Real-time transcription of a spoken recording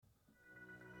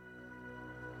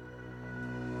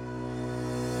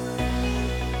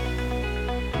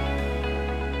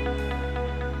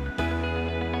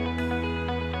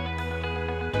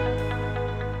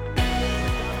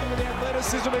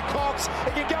Cox.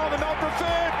 He can go on the not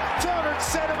preferred. 200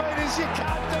 centimetres. You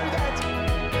can't do that.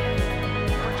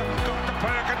 Got to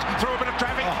Perkins through a bit of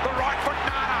traffic. The right foot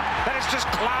Nana. That is just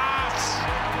class.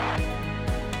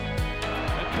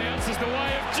 It bounces the way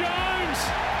of Jones.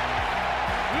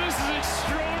 This is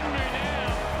extraordinary now.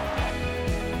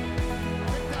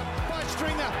 Picked up by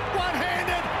Stringer.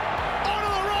 One-handed. Onto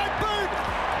the right boot.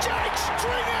 Jake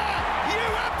Stringer. You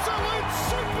absolute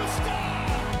superstar.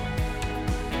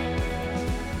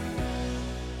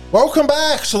 Welcome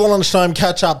back to the Lunchtime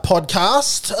Catch-Up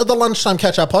Podcast. The Lunchtime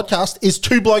Catch-Up Podcast is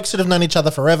two blokes that have known each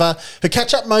other forever who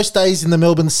catch up most days in the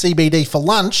Melbourne CBD for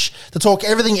lunch to talk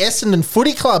everything Essendon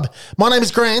Footy Club. My name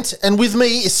is Grant, and with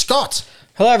me is Scott.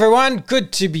 Hello, everyone.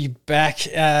 Good to be back.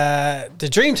 The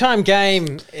Dreamtime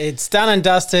game, it's done and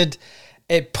dusted.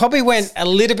 It probably went a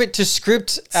little bit to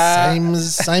script. Same.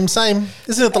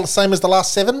 Isn't it the same as the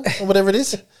last 7 or whatever it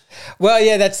is? Well,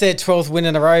 yeah, that's their 12th win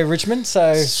in a row, Richmond.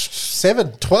 So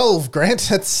 12, Grant.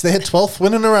 That's their 12th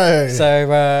win in a row.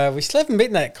 So we still haven't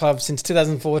beaten that club since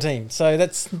 2014. So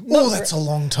that's a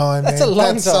long time, man.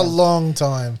 That's a long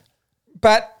time.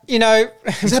 But, you know...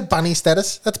 Is that bunny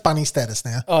status? That's bunny status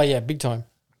now. Oh, yeah, big time.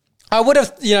 I would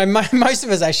have, most of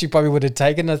us actually probably would have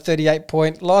taken a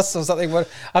 38-point loss or something.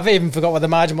 I've even forgot what the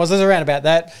margin was. It was around about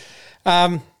that.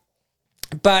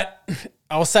 But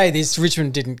I'll say this,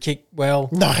 Richmond didn't kick well.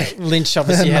 No. Lynch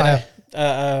obviously had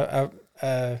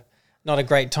not a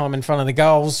great time in front of the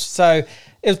goals. So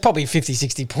it was probably 50,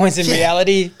 60 points in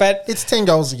reality. But it's 10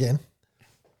 goals again.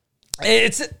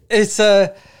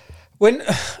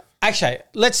 Actually,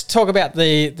 let's talk about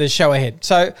the show ahead.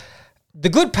 So the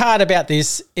good part about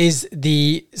this is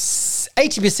the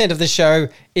 80% of the show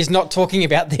is not talking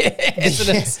about the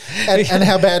incidents. And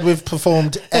how bad we've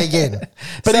performed again.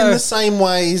 But in the same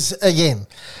ways again.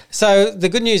 So the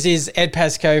good news is Ed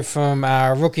Pascoe from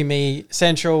Rookie Me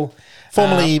Central.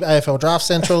 Formerly AFL Draft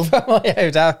Central.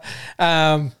 Takeover.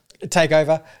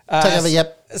 Takeover,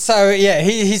 yep. So, yeah,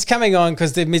 he's coming on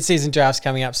because the mid-season draft's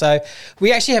coming up. So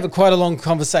we actually have quite a long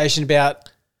conversation about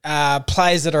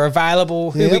players that are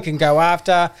available, who we can go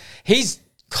after. He's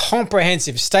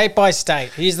comprehensive, state by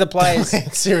state. Here's the players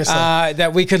seriously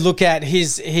that we could look at.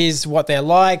 Here's what they're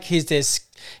like. Here's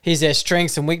their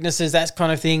strengths and weaknesses, that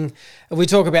kind of thing. We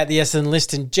talk about the Essendon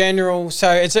list in general.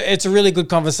 So it's a really good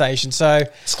conversation. So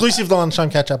exclusive to Lunchtime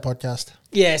Catch-Up Podcast.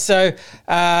 Yeah, so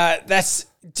that's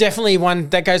definitely one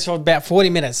that goes for about 40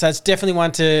 minutes. So it's definitely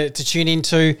one to tune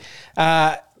into.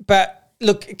 But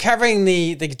look, covering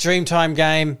the Dreamtime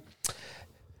game,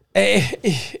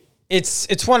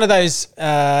 it's one of those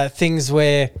things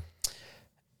where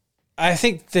I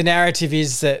think the narrative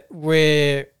is that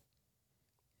we're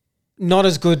not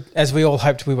as good as we all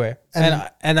hoped we were.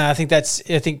 And I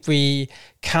think we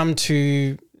come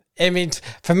to... I mean,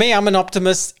 for me, I'm an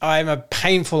optimist. I'm a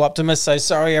painful optimist. So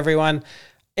sorry, everyone.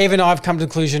 Even I've come to the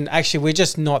conclusion, actually, we're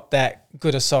just not that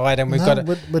good a side. And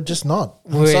we're just not.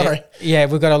 I'm sorry. Yeah,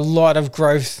 we've got a lot of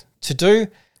growth to do.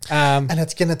 And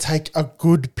it's going to take a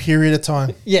good period of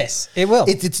time. Yes, it will.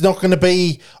 It's not going to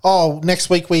be, next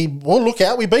week look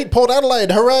out, we beat Port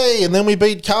Adelaide, hooray, and then we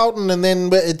beat Carlton, and then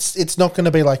it's not going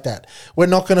to be like that. We're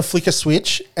not going to flick a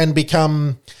switch and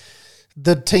become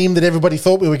the team that everybody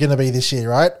thought we were going to be this year,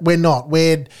 right? We're not.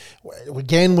 We're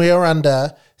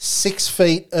under 6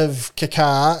 feet of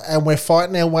caca, and we're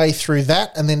fighting our way through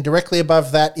that, and then directly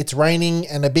above that, it's raining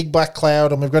and a big black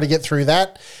cloud, and we've got to get through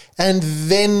that, and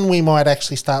then we might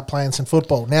actually start playing some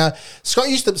football. Now,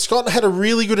 Scott had a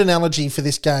really good analogy for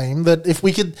this game that if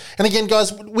we could, and again,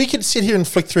 guys, we could sit here and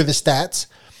flick through the stats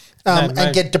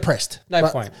and get depressed. No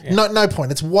right? point. Yeah. No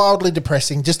point. It's wildly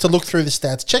depressing just to look through the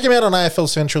stats. Check him out on AFL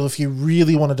Central if you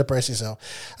really want to depress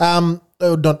yourself. Not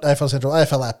AFL Central,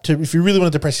 AFL app, too, if you really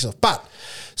want to depress yourself. But,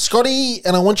 Scotty,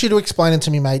 and I want you to explain it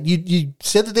to me, mate. You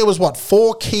said that there was,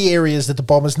 4 key areas that the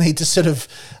Bombers need to sort of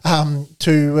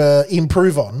to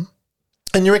improve on,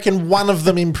 and you reckon one of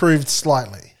them improved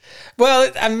slightly?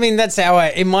 Well, I mean, that's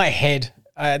in my head,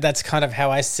 that's kind of how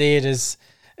I see it as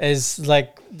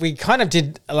like we kind of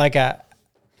did like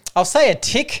I'll say a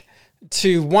tick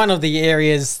to one of the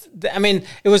areas. I mean,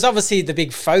 it was obviously the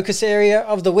big focus area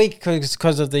of the week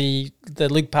because of the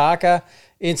Luke Parker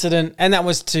incident, and that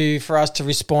was for us to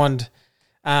respond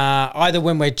either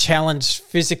when we're challenged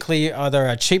physically, either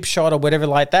a cheap shot or whatever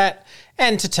like that,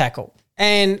 and to tackle.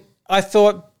 And I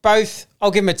thought both,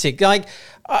 I'll give them a tick. Like,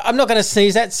 I'm not going to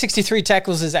sneeze at 63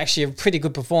 tackles is actually a pretty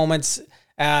good performance.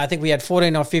 I think we had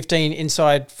 14 or 15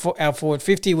 inside our forward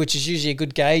 50, which is usually a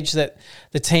good gauge that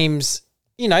the teams,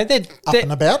 they're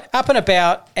up and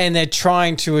about, and they're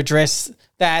trying to address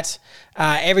that.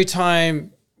 Every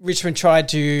time Richmond tried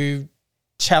to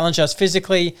challenge us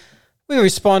physically, we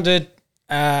responded.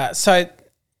 So,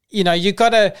 you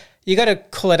gotta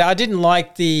call it out. I didn't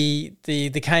like the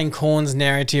Kane Corns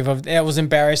narrative of it was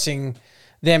embarrassing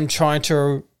them trying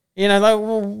to.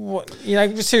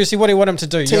 Seriously, what do you want them to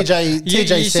do?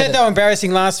 TJ you said they were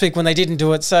embarrassing last week when they didn't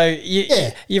do it, so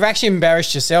you've actually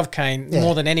embarrassed yourself, Kane,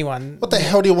 more than anyone. What the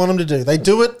hell do you want them to do? They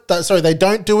do it. They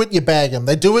don't do it. You bag them.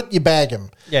 They do it. You bag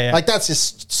them. Yeah. Like that's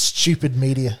just stupid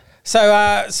media.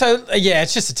 So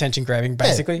it's just attention grabbing,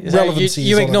 basically. Yeah, relevancy.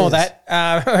 You ignore that.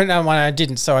 No, I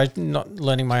didn't. So I'm not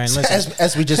learning my own lesson.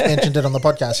 As we just mentioned it on the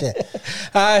podcast. Yeah.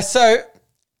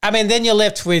 Then you're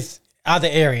left with other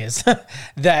areas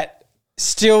that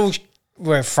still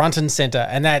were front and center,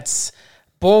 and that's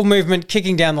ball movement,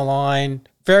 kicking down the line,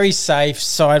 very safe,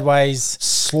 sideways,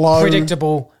 slow,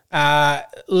 predictable,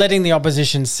 letting the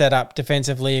opposition set up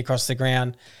defensively across the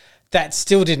ground. That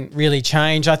still didn't really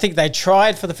change. I think they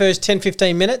tried for the first 10,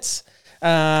 15 minutes.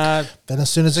 Then as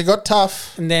soon as it got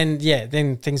tough. And then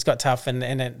things got tough and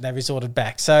they resorted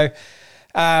back. So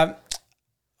I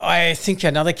think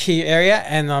another key area,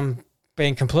 and I'm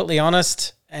being completely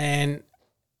honest,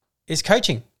 is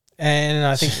coaching. And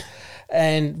I think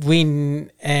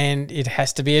and it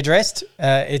has to be addressed.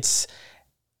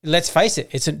 Let's face it,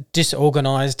 it's a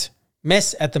disorganized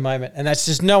mess at the moment. And that's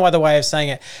just no other way of saying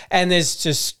it. And there's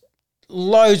just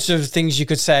loads of things you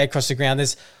could say across the ground.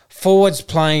 There's forwards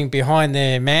playing behind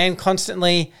their man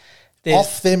constantly.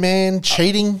 Off their man,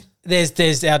 cheating.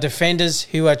 There's our defenders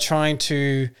who are trying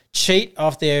to cheat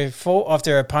off their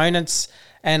opponents.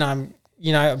 And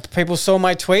people saw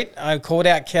my tweet. I called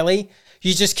out Kelly.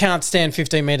 You just can't stand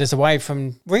 15 metres away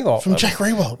from Riewoldt. From Jack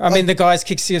Riewoldt. I mean, the guy's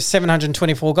kicked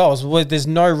 724 goals. Well, there's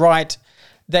no right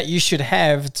that you should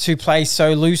have to play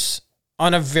so loose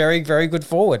on a very, very good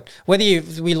forward. Whether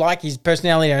we like his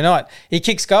personality or not, he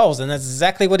kicks goals, and that's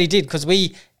exactly what he did because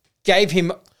we gave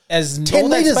him as 10 all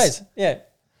that metres. space. Yeah.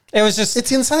 It was just...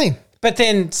 It's insane. But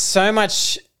then so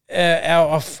much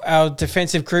our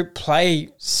defensive group play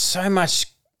so much,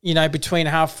 between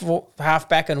half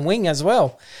back and wing as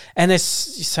well. And there's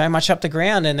so much up the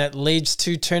ground, and it leads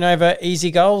to turnover,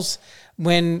 easy goals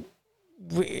when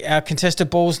our contested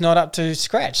ball's not up to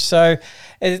scratch. So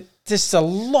just a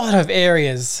lot of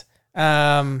areas.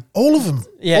 All of them.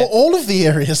 Yeah. All of the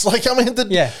areas.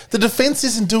 The defense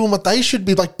isn't doing what they should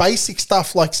be, like basic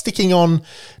stuff like sticking on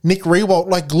Nick Riewoldt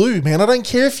like glue, man. I don't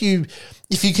care if you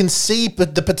can see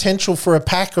the potential for a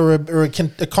pack or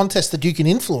a contest that you can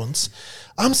influence.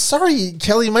 I'm sorry,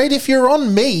 Kelly, mate, if you're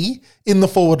on me in the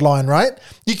forward line, right,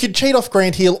 you could cheat off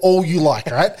Grant Hill all you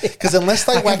like, right? Because unless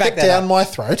they whack it down my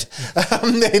throat,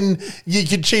 then you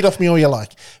could cheat off me all you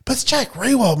like. But it's Jack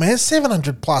Riewoldt, man,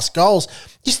 700-plus goals.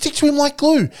 You stick to him like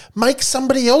glue. Make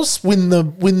somebody else win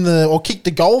or kick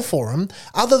the goal for him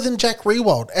other than Jack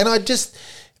Riewoldt. And I just...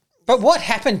 But what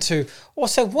happened to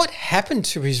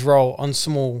his role on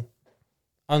small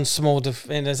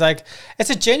defenders? Like, it's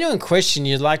a genuine question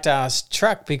you'd like to ask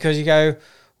Truck, because you go,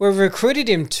 we've recruited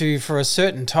him for a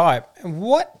certain type.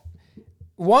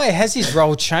 Why has his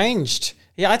role changed?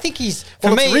 Yeah, I think it's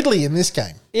Ridley in this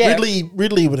game. Yeah.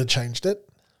 Ridley would have changed it.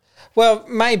 Well,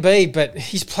 maybe, but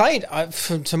he's played,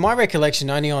 to my recollection,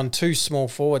 only on 2 small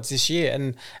forwards this year.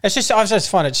 And I just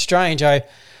find it strange.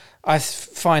 I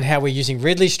find how we're using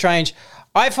Ridley strange.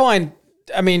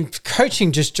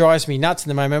 Coaching just drives me nuts at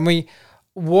the moment.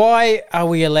 Why are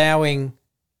we allowing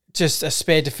just a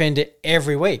spare defender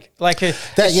every week?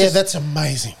 That's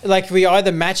amazing. Like, we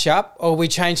either match up or we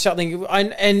change something.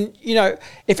 And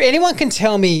if anyone can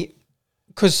tell me,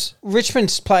 because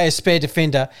Richmond's play a spare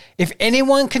defender, if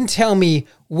anyone can tell me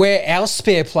where our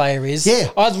spare player is,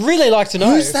 I'd really like to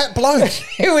know. Who's that bloke?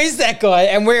 Who is that guy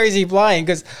and where is he playing?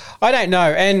 Because I don't know.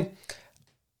 And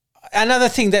another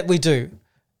thing that we do,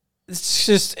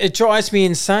 it drives me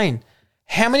insane.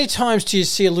 How many times do you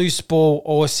see a loose ball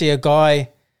or see a guy,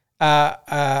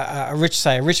 a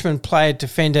Richmond player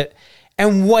defend it,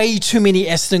 and way too many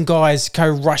Essendon guys go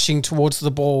rushing towards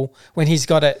the ball when he's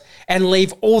got it and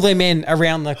leave all their men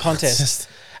around the contest?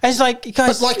 And it's like,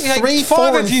 guys, but 3,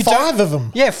 4, and 5 of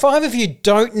them. Yeah, 5 of you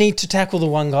don't need to tackle the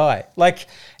one guy.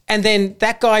 And then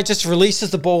that guy just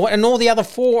releases the ball and all the other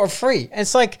 4 are free. And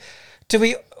it's like, do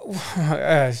we...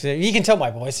 you can tell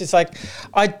my voice. It's like,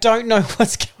 I don't know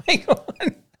what's going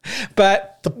on.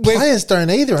 But the players don't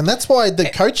either. And that's why the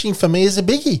coaching for me is a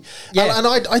biggie. Yeah. And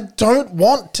I don't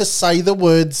want to say the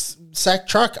words sack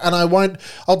Truck, and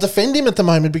I'll defend him at the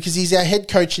moment because he's our head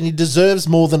coach and he deserves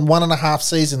more than 1.5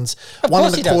 seasons,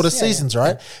 1.25 seasons,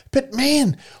 right? But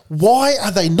man, why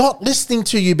are they not listening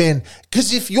to you, Ben?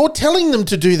 Because if you're telling them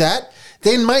to do that,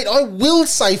 then, mate, I will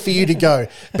say for you to go.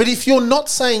 But if you're not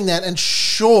saying that, and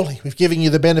surely we've given you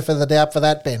the benefit of the doubt for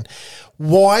that, Ben,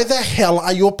 why the hell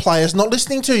are your players not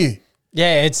listening to you?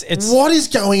 Yeah, it's what is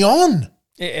going on?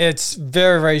 It's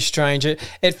very, very strange.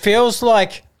 It feels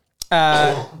like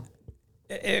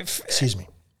Excuse me.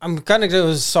 I'm going to do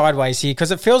it sideways here because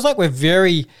it feels like we're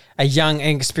very a young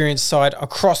and experienced side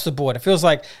across the board. It feels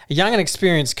like a young and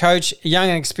experienced coach, a young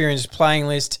and experienced playing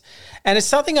list. And it's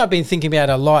something I've been thinking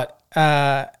about a lot.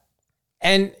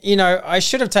 And, you know, I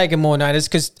should have taken more notice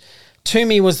because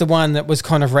Toomey was the one that was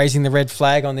kind of raising the red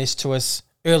flag on this to us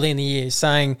early in the year,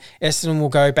 saying Essendon will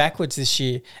go backwards this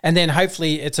year. And then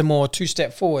hopefully it's a more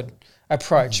two-step forward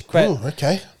approach.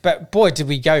 Okay. But boy, did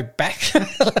we go back.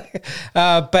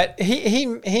 But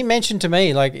he mentioned to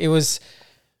me, like, it was...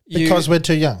 Because we're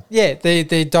too young. Yeah,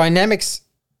 the dynamics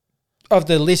of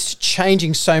the list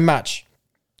changing so much.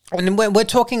 And we're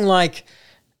talking like,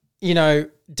 you know,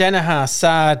 Danaher,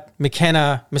 Sard,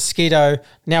 McKenna, Mosquito,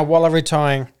 now Waller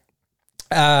retiring,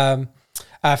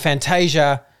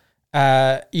 Fantasia,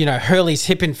 you know, Hurley's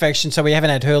hip infection, so we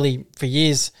haven't had Hurley for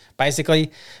years,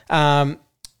 basically.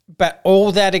 But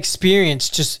all that experience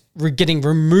just getting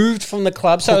removed from the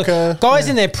club. So Hooker, guys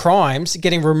in their primes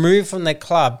getting removed from their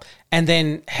club and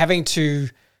then having to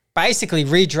basically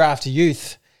redraft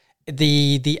youth.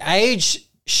 The age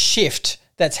shift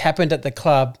that's happened at the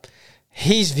club,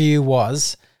 his view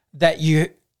was that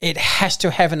it has to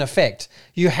have an effect.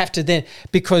 You have to then,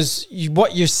 because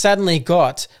what you've suddenly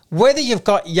got, whether you've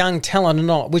got young talent or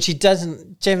not, which he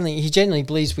generally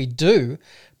believes we do,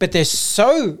 but they're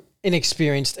so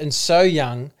inexperienced and so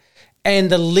young, and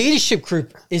the leadership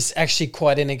group is actually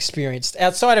quite inexperienced.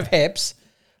 Outside of Heps,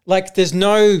 like there's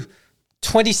no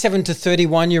 27 to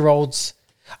 31-year-olds.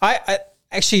 I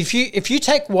actually, if you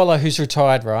take Waller, who's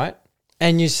retired, right,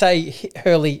 and you say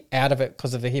Hurley out of it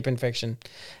because of the hip infection,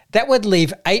 that would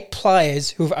leave 8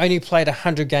 players who have only played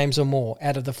 100 games or more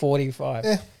out of the 45.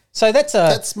 Yeah. So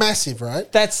that's massive, right?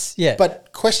 Yeah.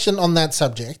 But question on that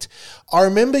subject. I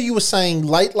remember you were saying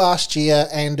late last year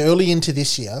and early into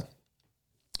this year,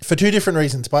 for 2 different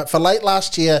reasons. But for late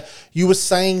last year, you were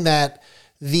saying that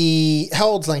how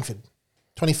old's Langford?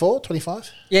 24,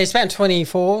 25? Yeah, it's about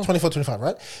 24. 24, 25,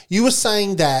 right? You were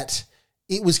saying that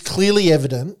it was clearly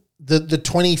evident that the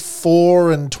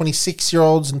 24 and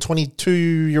 26-year-olds and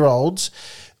 22-year-olds,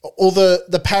 or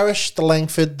the Parish, the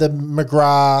Langford, the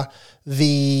McGrath,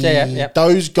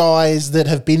 those guys that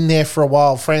have been there for a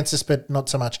while, Francis, but not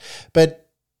so much. But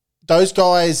those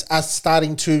guys are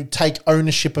starting to take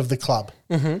ownership of the club,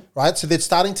 right? So they're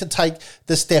starting to take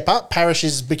the step up. Parish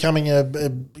is becoming a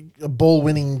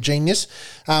ball-winning genius.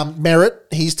 Merritt,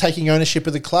 he's taking ownership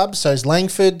of the club. So is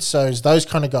Langford. So is those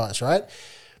kind of guys, right?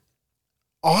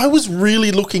 I was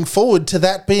really looking forward to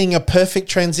that being a perfect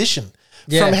transition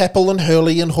from Heppel and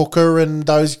Hurley and Hooker and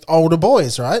those older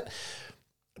boys, right?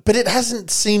 But it hasn't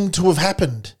seemed to have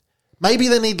happened. Maybe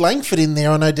they need Langford in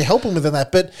there, I know, to help them with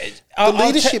that. But the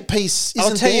leadership piece isn't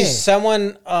there. I'll tell you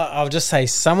someone, I'll just say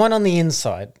someone on the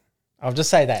inside. I'll just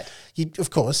say that.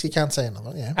 Of course, you can't say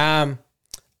another, yeah.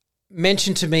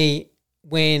 Mentioned to me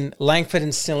when Langford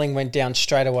and Snelling went down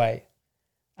straight away.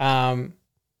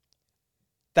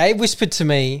 They whispered to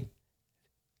me,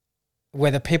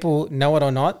 whether people know it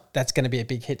or not, that's going to be a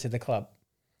big hit to the club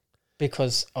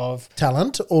because of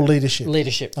talent or leadership.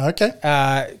 Leadership. Okay.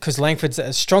 Because Langford's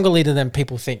a stronger leader than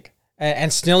people think,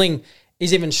 and Snelling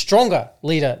is even stronger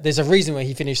leader. There's a reason why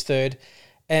he finished 3rd,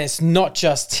 and it's not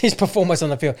just his performance on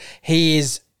the field. He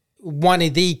is one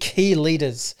of the key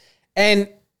leaders, and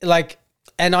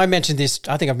I mentioned this.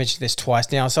 I think I've mentioned this twice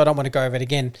now, so I don't want to go over it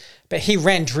again. But he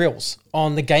ran drills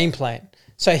on the game plan.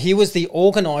 So he was the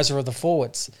organizer of the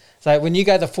forwards. So when you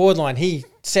go to the forward line, he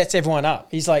sets everyone up.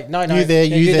 He's like, no, you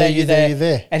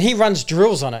there. And he runs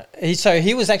drills on it. So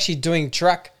he was actually doing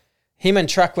him and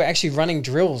Truck were actually running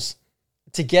drills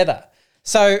together.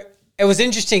 So it was an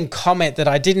interesting comment that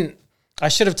I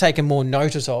should have taken more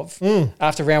notice of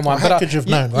after round 1. How could you have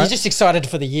known, right? You're just excited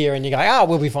for the year and you go,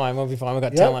 we'll be fine. We've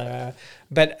got talent.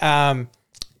 But,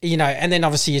 you know, and then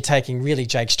obviously you're taking really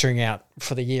Jake String out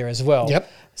for the year as well.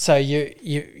 Yep. So you've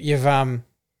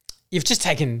just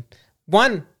taken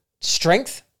one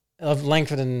strength of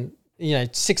Langford and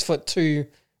 6'2"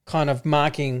 kind of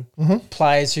marking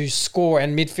players who score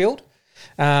and midfield,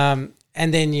 and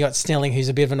then you got Snelling who's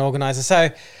a bit of an organizer. So,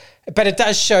 but it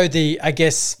does show the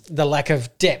lack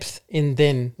of depth in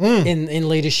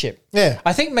leadership. Yeah,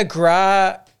 I think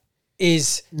McGrath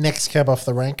is next cab off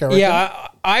the rank. I reckon. Yeah,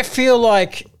 I feel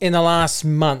like in the last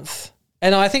month.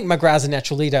 And I think McGrath's a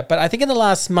natural leader, but I think in the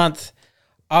last month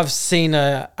I've seen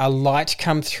a light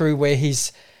come through where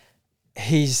he's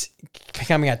he's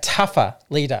becoming a tougher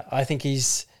leader. I think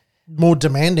he's More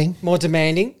demanding.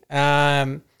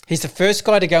 He's the first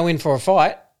guy to go in for a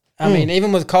fight. I mean,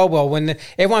 even with Caldwell, when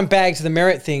everyone bagged the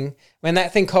Merritt thing, when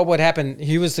that thing Caldwell happened,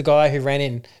 he was the guy who ran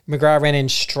in. McGrath ran in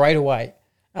straight away.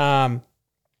 And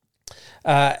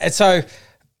so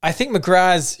I think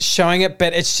McGrath's showing it,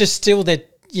 but it's just still that,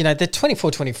 they're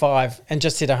 24-25 and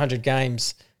just hit 100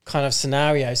 games kind of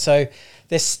scenario. So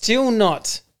they're still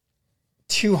not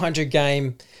 200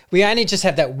 game. We only just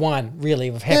have that one,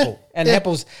 really, with Heppel.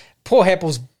 Poor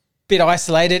Heppel's bit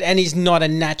isolated, and he's not a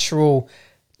natural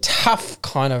tough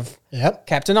kind of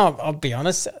captain. I'll be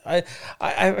honest.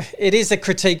 It is a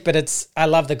critique, but I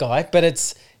love the guy,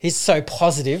 but he's so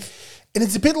positive. And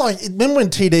it's a bit like, remember when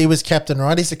TD was captain,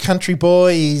 right? He's a country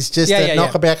boy. He's just a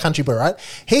knockabout country boy, right?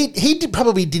 He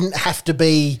probably didn't have to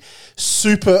be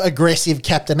super aggressive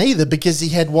captain either, because he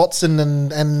had Watson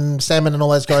and Salmon and all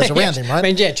those guys around him, right?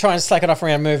 I mean, try and slack it off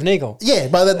around Merv Neagle. Yeah,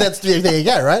 but that's there you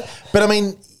go, right? But I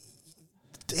mean,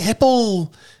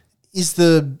 Heppel is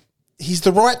he's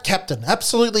the right captain.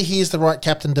 Absolutely, he is the right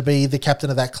captain to be the captain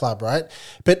of that club, right?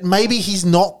 But maybe he's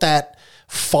not that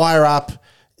fire up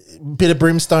bit of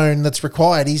brimstone that's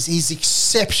required. He's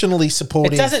exceptionally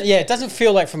supportive. It doesn't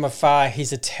feel like from afar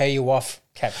he's a tell you off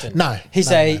captain. No.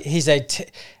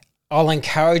 I'll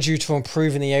encourage you to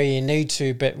improve in the area you need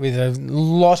to, but with a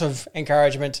lot of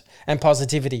encouragement and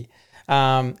positivity.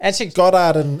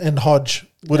 Goddard and Hodge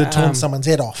would have torn someone's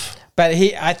head off. But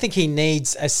I think he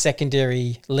needs a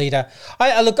secondary leader.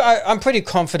 I'm pretty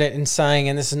confident in saying,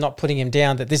 and this is not putting him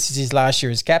down, that this is his last year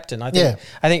as captain. I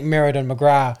think Merritt and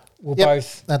McGrath will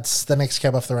both. That's the next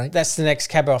cab off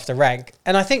the rank.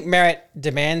 And I think Merritt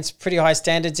demands pretty high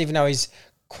standards, even though he's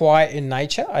quiet in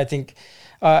nature. I think,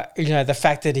 the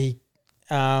fact that he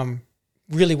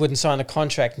really wouldn't sign a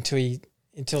contract until he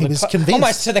was convinced.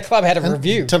 Almost to the club had a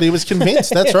review. Until he was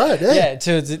convinced, that's right. Yeah,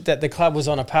 that the club was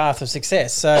on a path of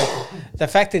success. So the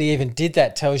fact that he even did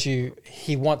that tells you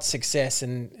he wants success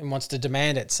and wants to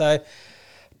demand it. So,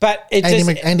 but Andy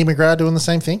McGrath doing the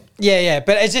same thing? Yeah.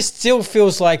 But it just still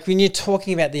feels like when you're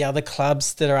talking about the other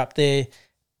clubs that are up there,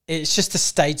 it's just the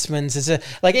statesman's.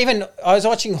 Even I was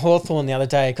watching Hawthorn the other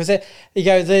day, because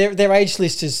their age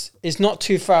list is not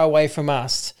too far away from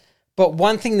us. But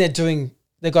one thing they're doing,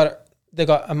 they got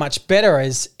a much better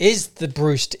is the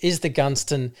Brewst, is the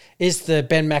Gunston, is the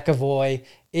Ben McAvoy,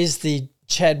 is the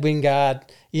Chad Wingard.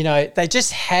 They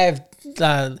just have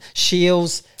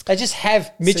Shields. They just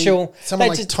have Mitchell. Someone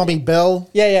like Tommy Bell.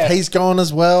 Yeah. He's gone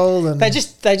as well. And they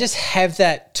just have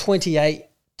that 28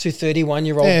 to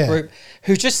 31-year-old group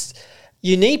who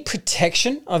you need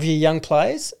protection of your young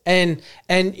players. And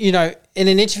in an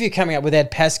interview coming up with Ed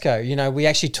Pascoe, we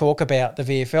actually talk about the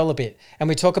VFL a bit, and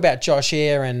we talk about Josh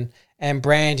Eyre and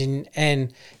Brand,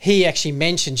 and he actually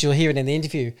mentions, you'll hear it in the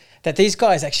interview, that these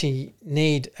guys actually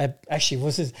need it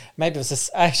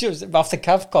was off the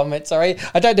cuff comment. Sorry,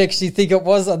 I don't actually think it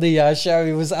was on the show.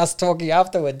 It was us talking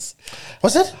afterwards.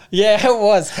 Was it? Yeah, it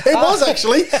was. It was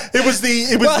actually. It was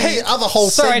the other whole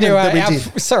segment that we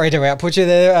did. Sorry to output you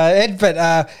there, Ed, but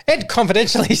Ed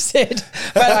confidentially said.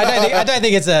 But I don't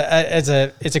think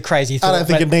it's a crazy thought. I don't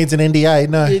think it needs an NDA.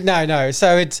 No.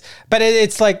 So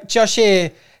it's like Josh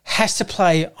Eyre has to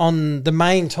play on the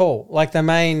main tour, like the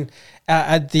main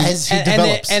as he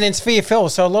develops. And it's VFL,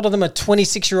 so a lot of them are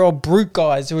 26-year-old brute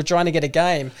guys who are trying to get a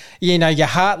game. Your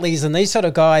Hartleys and these sort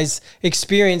of guys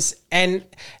experience, and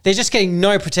they're just getting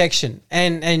no protection.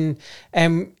 And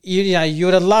you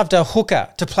would have loved a hooker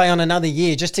to play on another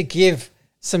year just to give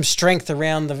some strength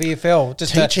around the VFL,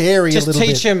 just teach Airy a little bit.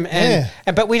 Teach him,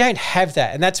 but we don't have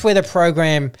that, and that's where the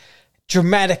program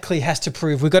dramatically has to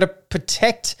prove. We've got to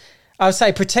protect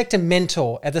and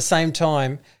mentor at the same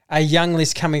time a young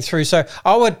list coming through. So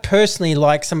I would personally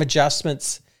like some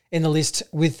adjustments in the list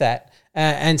with that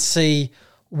and see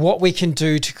what we can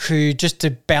do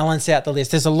to balance out the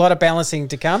list. There's a lot of balancing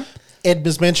to come. Ed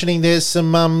was mentioning there's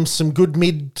some good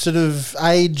mid sort of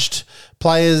aged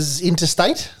players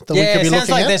interstate that we could be looking at. Yeah, it sounds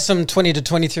like there's some 20 to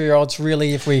 23-year-olds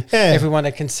really if we want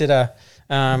to consider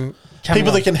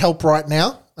people that can help right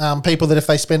now. People that if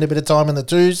they spend a bit of time in the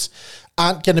twos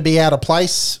aren't going to be out of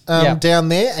place down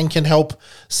there and can help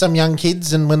some young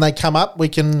kids, and when they come up we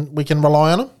can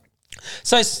rely on them.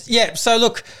 So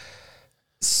look,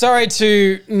 sorry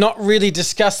to not really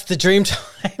discuss the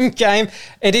Dreamtime game.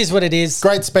 It is what it is.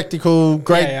 Great spectacle,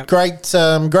 great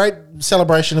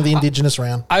celebration of the Indigenous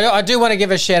round. I do want to give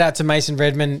a shout out to Mason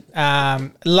Redmond.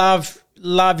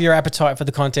 Love your appetite for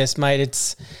the contest, mate.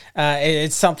 It's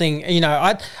something,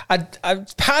 I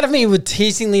part of me would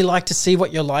teasingly like to see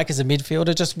what you're like as a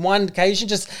midfielder. Just one occasion,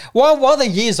 just while the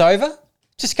year's over,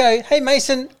 just go, hey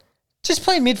Mason, Just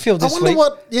play midfield this week. I wonder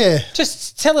what. Yeah.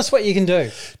 Just tell us what you can do.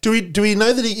 Do we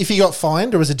know that if he got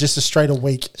fined, or was it just a straight a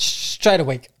week? Straight a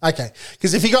week. Okay,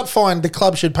 because if he got fined, the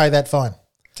club should pay that fine.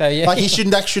 So yeah, Like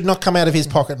that should not come out of his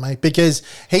pocket, mate, because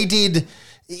he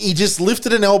just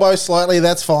lifted an elbow slightly,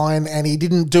 that's fine, and he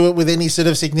didn't do it with any sort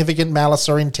of significant malice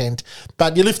or intent.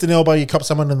 But you lift an elbow, you cop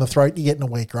someone in the throat, you get in a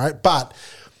week, right? But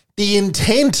the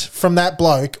intent from that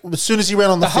bloke, as soon as he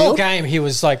ran on the field, whole game, he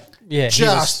was like, yeah,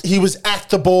 he was at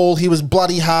the ball, he was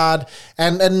bloody hard,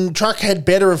 and Truck had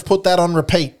better have put that on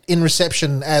repeat in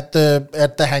reception at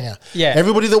the hangar. Yeah.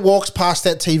 Everybody that walks past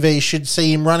that TV should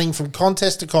see him running from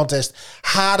contest to contest,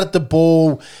 hard at the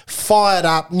ball, fired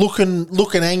up,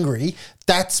 looking angry.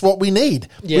 That's what we need.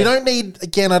 Yeah. We don't need,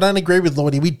 again, I don't agree with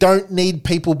Lloydie, we don't need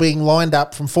people being lined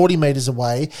up from 40 metres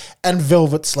away and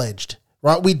velvet sledged.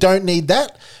 Right, we don't need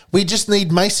that. We just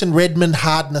need Mason Redmond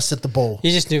hardness at the ball.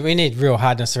 We need real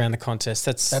hardness around the contest.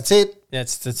 That's it.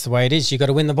 That's the way it is. You got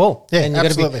to win the ball. Yeah, and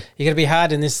absolutely. You got to be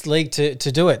hard in this league to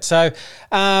do it. So,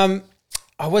 I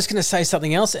was going to say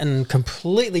something else and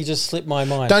completely just slipped my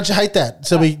mind. Don't you hate that?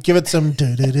 So we give it some.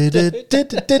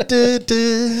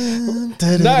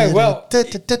 No, well,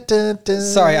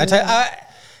 sorry. There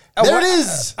it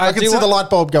is. I can see the light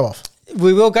bulb go off.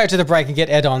 We will go to the break and get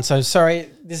Ed on. So sorry,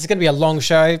 this is going to be a long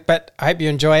show, but I hope you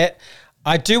enjoy it.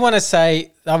 I do want to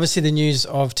say, obviously, the news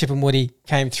of Tip and Woody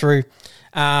came through.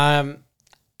 As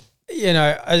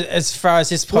far as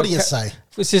this, what do you say?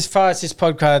 As far as this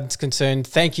podcast is concerned,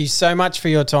 thank you so much for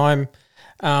your time,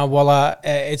 Walla.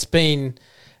 It's been,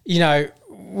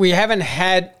 we haven't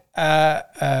had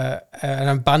an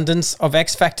abundance of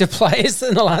X Factor players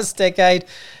in the last decade.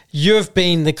 You've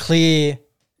been the clear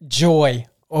joy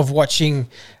of watching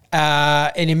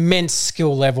an immense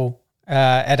skill level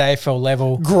at AFL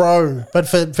level grow, but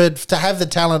for to have the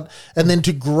talent and then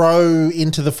to grow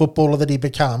into the footballer that he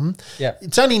become. Yeah,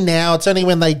 it's only now. It's only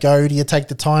when they go do you take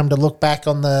the time to look back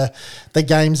on the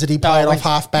games that he played off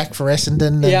halfback for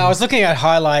Essendon. Yeah, I was looking at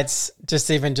highlights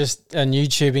just on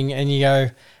YouTubing, and you go,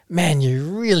 man, you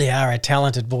really are a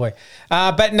talented boy.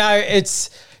 But no, it's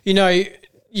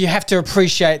you have to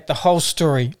appreciate the whole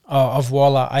story of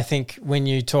Waller, I think, when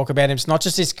you talk about him. It's not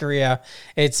just his career.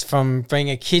 It's from being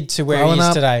a kid to where he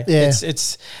is today. Yeah.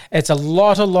 It's a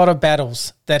lot of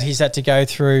battles that he's had to go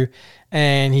through,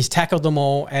 and he's tackled them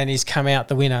all, and he's come out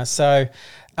the winner. So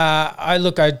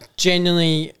I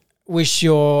genuinely wish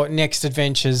your next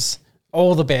adventures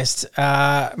all the best.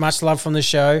 Much love from the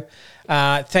show.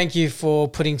 Thank you for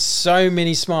putting so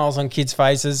many smiles on kids'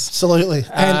 faces. Absolutely.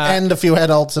 And a few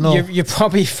adults and all. You're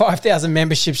probably 5,000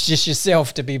 memberships just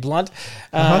yourself, to be blunt.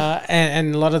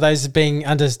 And a lot of those being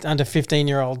under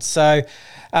 15-year-olds. So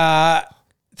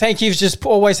thank you for just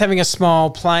always having a smile,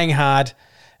 playing hard.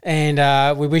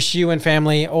 And we wish you and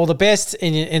family all the best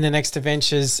in the next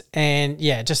adventures. And,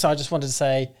 yeah, I just wanted to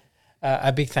say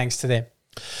a big thanks to them.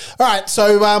 All right,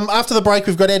 so after the break,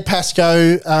 we've got Ed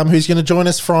Pascoe, who's going to join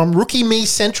us from Rookie Me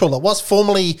Central. It was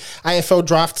formerly AFL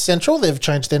Draft Central. They've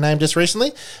changed their name just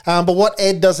recently. But what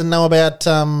Ed doesn't know about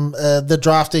the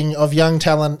drafting of young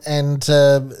talent and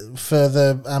for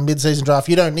the mid-season draft,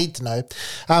 you don't need to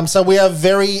know. So we are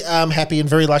very happy and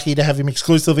very lucky to have him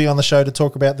exclusively on the show to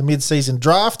talk about the mid-season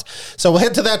draft. So we'll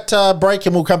head to that break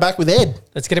and we'll come back with Ed.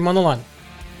 Let's get him on the line.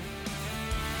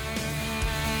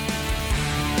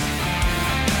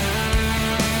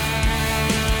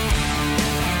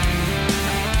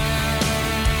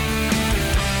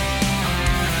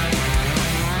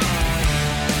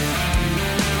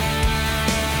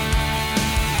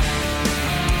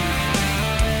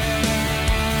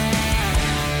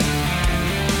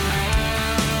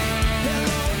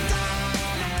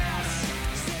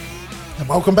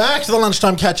 Welcome back to the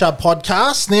Lunchtime Catch-Up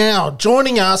podcast. Now,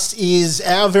 joining us is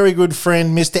our very good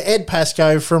friend, Mr. Ed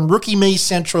Pascoe from Rookie Me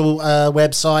Central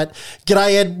website.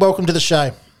 G'day, Ed. Welcome to the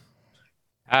show.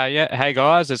 Hey,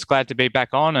 guys. It's glad to be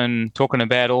back on and talking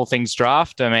about all things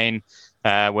draft. I mean,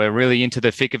 we're really into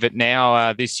the thick of it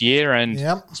now this year, and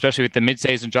especially with the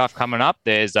mid-season draft coming up,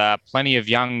 there's plenty of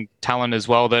young talent as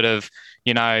well that have,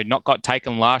 not got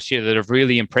taken last year that have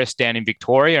really impressed down in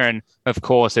Victoria. And, of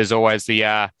course, there's always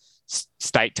the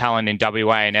state talent in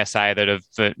WA and SA that have,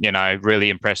 really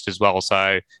impressed as well.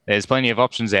 So there's plenty of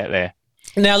options out there.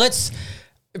 Now, let's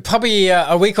probably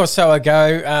a week or so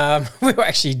ago, we were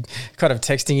actually kind of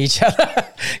texting each other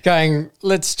going,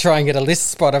 let's try and get a list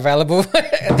spot available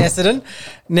at Essendon.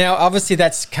 Now, obviously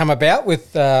that's come about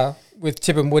with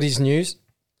Tip and Woody's news.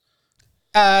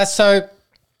 So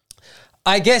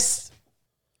I guess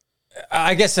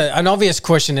an obvious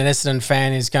question an Essendon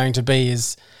fan is going to be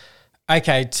is,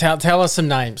 okay, tell us some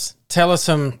names. Tell us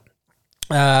some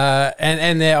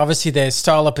and they're obviously their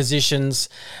style of positions.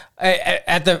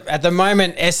 At the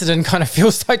moment, Essendon kind of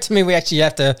feels like to me we actually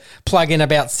have to plug in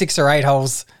about 6 or 8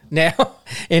 holes now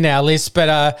in our list.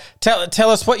 But tell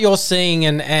us what you're seeing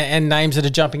and names that are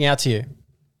jumping out to you.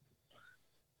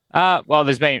 Well,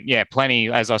 there's been,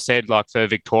 plenty, as I said, like for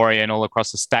Victoria and all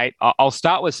across the state. I'll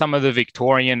start with some of the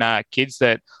Victorian kids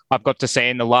that I've got to see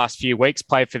in the last few weeks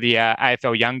play for the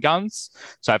AFL Young Guns.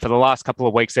 So for the last couple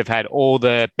of weeks, they've had all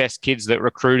the best kids that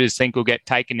recruiters think will get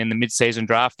taken in the mid-season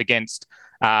draft against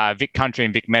Vic Country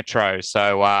and Vic Metro.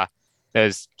 So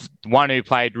there's one who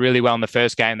played really well in the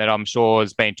first game that I'm sure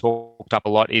has been talked up a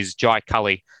lot is Jai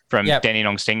Cully from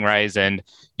Dandenong Stingrays. And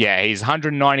he's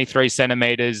 193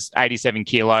 centimetres, 87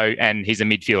 kilo, and he's a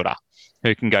midfielder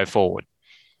who can go forward.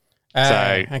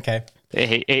 Okay.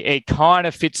 It kind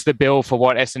of fits the bill for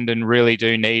what Essendon really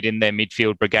do need in their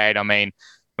midfield brigade. I mean,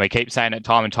 we keep saying it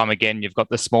time and time again, you've got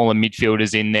the smaller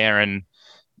midfielders in there, and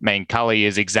Cully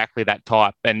is exactly that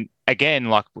type. And again,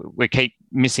 like we keep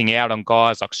missing out on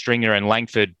guys like Stringer and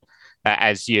Langford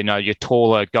as, your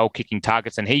taller goal-kicking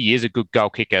targets, and he is a good goal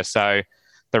kicker. So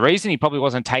the reason he probably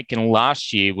wasn't taken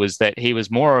last year was that he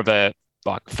was more of a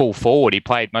full forward. He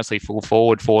played mostly full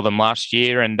forward for them last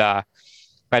year, and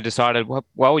they decided,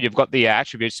 well, you've got the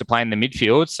attributes to play in the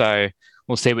midfield, so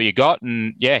we'll see what you got.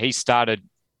 And he started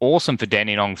awesome for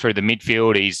Dandenong through the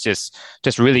midfield. He's just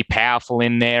really powerful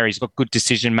in there. He's got good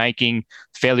decision making,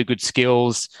 fairly good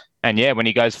skills, and when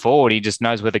he goes forward, he just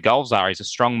knows where the goals are. He's a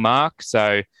strong mark,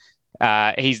 so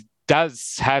he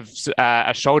does have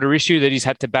a shoulder issue that he's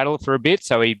had to battle for a bit.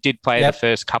 So he did play the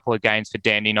first couple of games for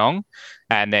Dandenong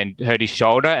and then hurt his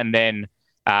shoulder. And then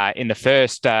in the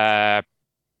first of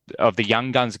the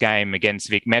Young Guns game against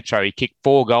Vic Metro, he kicked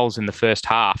 4 goals in the first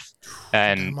half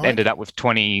and ended up with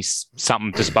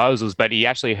 20-something disposals. But he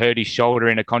actually hurt his shoulder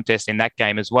in a contest in that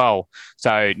game as well.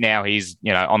 So now he's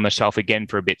on the shelf again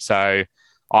for a bit. So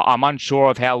I'm unsure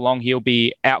of how long he'll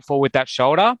be out for with that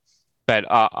shoulder. But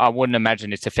I wouldn't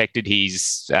imagine it's affected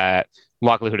his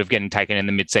likelihood of getting taken in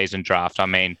the mid-season draft. I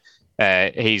mean,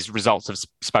 his results have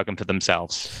spoken for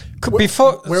themselves. Where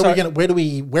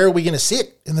are we going to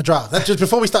sit in the draft? That's just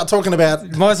before we start talking about.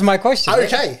 That was my question.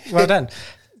 Okay, well done.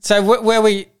 So where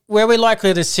we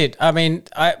likely to sit? I mean,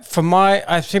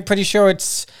 I'm pretty sure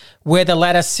it's where the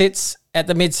ladder sits at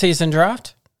the mid-season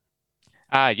draft.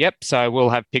 Yep. So we'll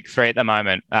have pick 3 at the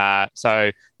moment.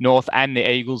 So North and the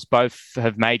Eagles both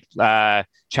have made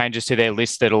changes to their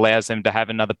list that allows them to have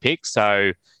another pick.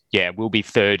 So we'll be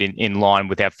 3rd in line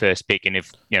with our first pick. And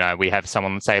if we have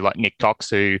someone say like Nick Cox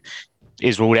who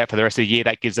is ruled out for the rest of the year,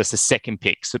 that gives us a second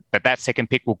pick. So, but that second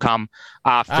pick will come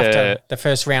after the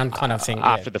first round kind of thing.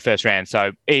 After the first round.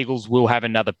 So Eagles will have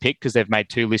another pick because they've made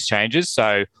 2 list changes.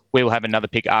 So we'll have another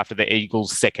pick after the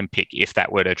Eagles' second pick if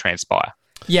that were to transpire.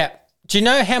 Yeah. Do you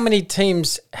know how many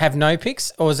teams have no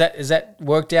picks, or is that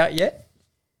worked out yet?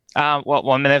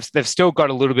 Well, I mean, they've still got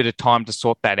a little bit of time to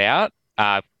sort that out.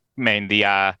 It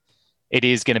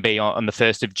is going to be on the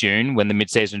 1st of June when the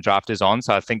mid-season draft is on,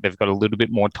 so I think they've got a little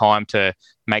bit more time to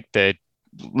make the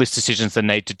list decisions they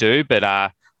need to do. But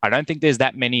I don't think there's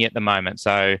that many at the moment,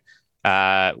 so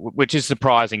which is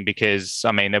surprising because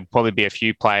I mean there'll probably be a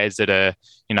few players that are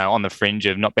on the fringe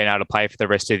of not being able to play for the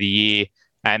rest of the year.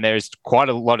 And there's quite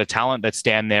a lot of talent that's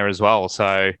down there as well.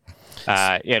 So,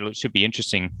 it should be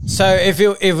interesting. So if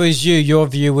it was you, your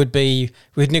view would be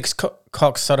with Nick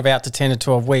Cox sort of out to 10 to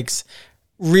 12 weeks,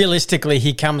 realistically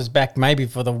he comes back maybe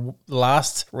for the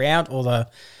last round or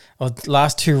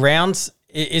last 2 rounds.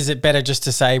 Is it better just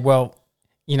to say, well,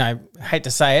 hate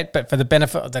to say it, but for the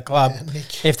benefit of the club,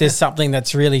 if there's something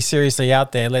that's really seriously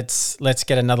out there, let's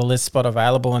get another list spot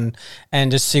available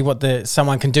and just see what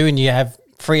someone can do, and you have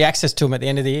free access to him at the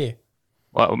end of the year.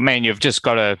 Well, man, you've just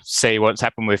got to see what's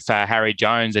happened with Harry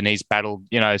Jones, and he's battled,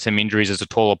 some injuries as a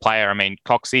taller player. I mean,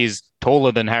 Cox is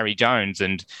taller than Harry Jones,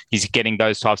 and he's getting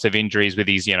those types of injuries with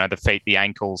his, the feet, the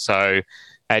ankles. So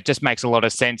it just makes a lot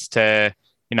of sense to,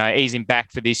 ease him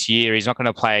back for this year. He's not going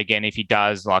to play again if he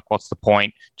does. Like, what's the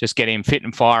point? Just get him fit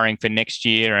and firing for next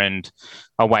year, and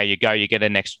away you go. You get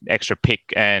an extra pick,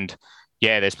 and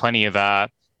there's plenty of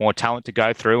more talent to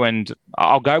go through, and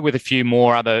I'll go with a few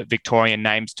more other Victorian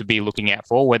names to be looking out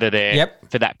for, whether they're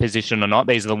for that position or not.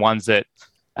 These are the ones that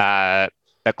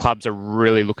clubs are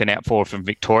really looking out for from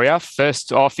Victoria.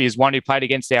 First off is one who played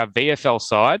against our VFL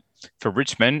side for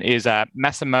Richmond is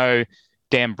Massimo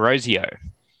D'Ambrosio,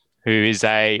 who is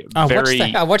I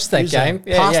watched that game.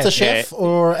 Pasta chef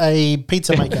or a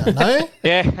pizza maker?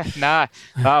 No?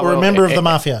 Or a member of the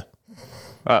mafia?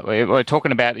 We're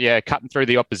talking about cutting through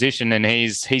the opposition, and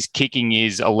his kicking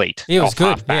is elite. He was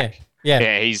good,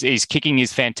 Yeah, his kicking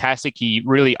is fantastic. He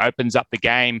really opens up the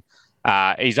game.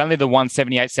 He's only the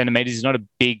 178 centimetres. He's not a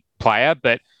big player,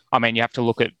 but, I mean, you have to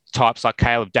look at types like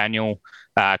Caleb Daniel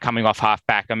coming off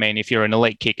half-back. I mean, if you're an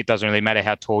elite kick, it doesn't really matter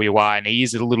how tall you are, and he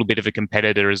is a little bit of a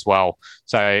competitor as well.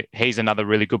 So he's another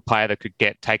really good player that could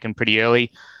get taken pretty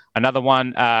early. Another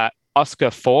one, Oscar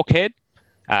Forkhead.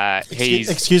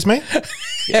 Excuse me?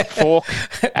 Fork.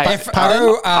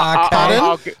 Pardon?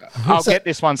 I'll get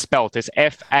this one spelt. It's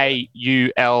Faulkhead.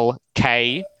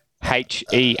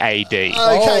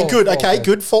 Okay, good. Okay,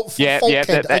 good.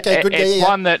 It's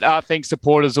one that I think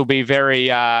supporters will be very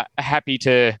happy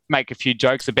to make a few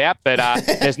jokes about, but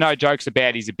there's no jokes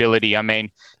about his ability. I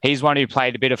mean, he's one who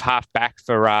played a bit of half-back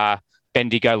for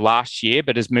Bendigo last year,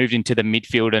 but has moved into the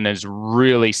midfield and has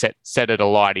really set it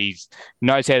alight. He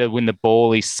knows how to win the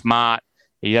ball. He's smart.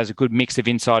 He has a good mix of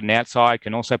inside and outside,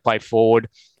 can also play forward.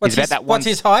 What's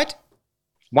his height?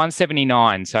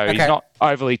 179, so he's not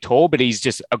overly tall, but he's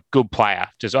just a good player,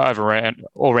 just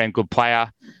all-round good player.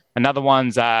 Another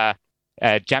one's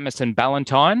Jamison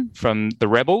Ballantyne from the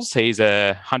Rebels. He's a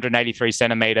 183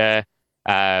 centimetre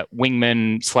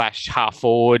wingman / half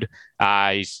forward.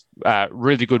 He's a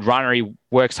really good runner. He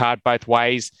works hard both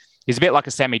ways. He's a bit like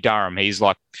a Sammy Durham. He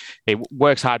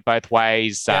works hard both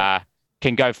ways,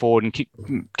 can go forward and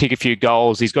kick a few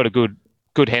goals. He's got a good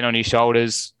head on his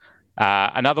shoulders.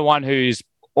 Another one who's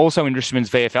also in Richmond's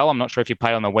VFL, I'm not sure if you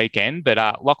played on the weekend,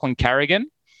 but Lachlan Carrigan,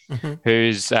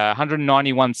 who's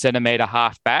 191 centimetre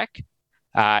half-back.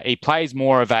 He plays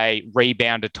more of a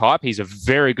rebounder type. He's a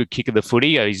very good kick of the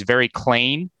footy. He's very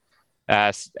clean.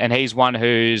 And he's one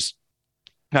who's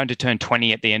going to turn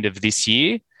 20 at the end of this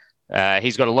year.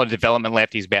 He's got a lot of development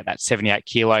left. He's about that 78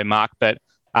 kilo mark, but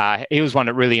he was one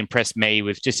that really impressed me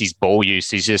with just his ball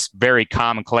use. He's just very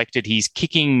calm and collected. His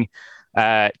kicking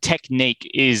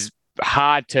technique is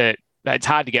hard to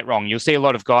get wrong. You'll see a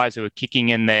lot of guys who are kicking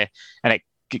in there and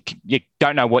you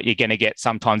don't know what you're going to get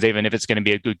sometimes, even if it's going to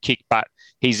be a good kick, but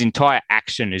his entire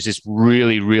action is just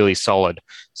really, really solid.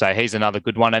 So he's another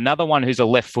good one. Another one who's a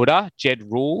left footer, Jed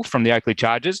Rule from the Oakley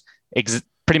Chargers,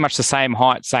 pretty much the same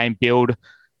height, same build.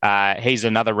 He's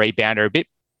another rebounder, a bit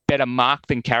better mark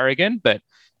than Carrigan, but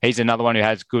he's another one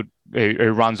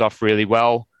who runs off really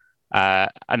well.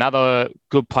 Another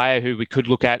good player who we could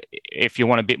look at if you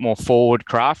want a bit more forward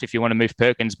craft, if you want to move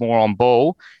Perkins more on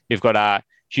ball, you've got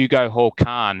Hugo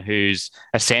Hall-Khan, who's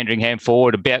a Sandringham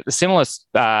forward, about the similar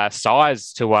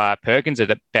size to Perkins at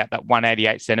about that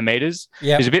 188 centimetres.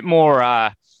 Yep. He's a bit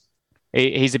more...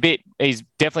 he's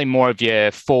definitely more of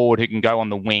your forward who can go on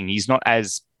the wing. He's not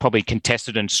as probably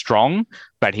contested and strong,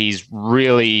 but he's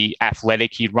really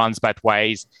athletic. He runs both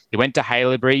ways. He went to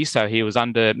Haileybury, so he was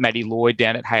under Matty Lloyd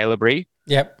down at Haileybury.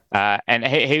 Yep. And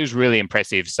he was really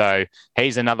impressive. So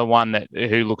he's another one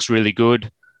who looks really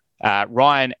good.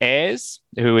 Ryan Ayres,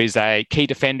 who is a key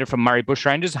defender from Murray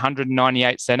Bushrangers,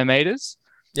 198 centimetres.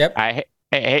 Yep.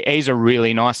 He's a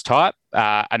really nice type.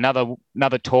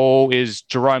 Another tall is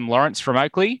Jerome Lawrence from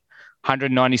Oakley,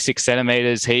 196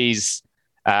 centimetres. He's,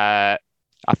 I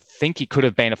think he could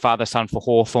have been a father-son for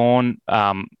Hawthorn,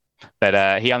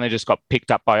 but he only just got picked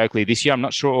up by Oakley this year. I'm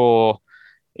not sure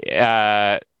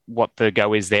what the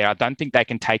go is there. I don't think they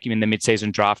can take him in the mid-season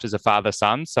draft as a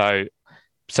father-son. So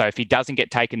if he doesn't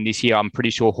get taken this year, I'm pretty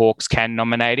sure Hawks can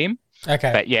nominate him.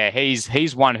 Okay. But yeah,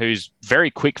 he's one who's very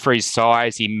quick for his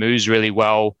size. He moves really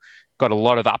well, got a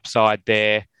lot of upside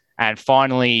there. And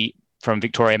finally, from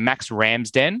Victoria, Max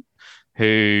Ramsden,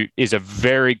 who is a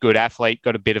very good athlete,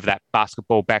 got a bit of that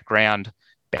basketball background,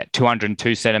 about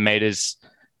 202 centimetres.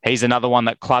 He's another one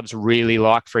that clubs really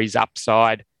like for his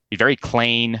upside. He's very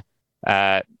clean.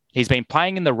 He's been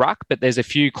playing in the ruck, but there's a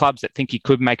few clubs that think he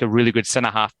could make a really good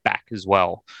centre-half back as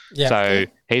well. Yeah. So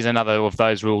he's another of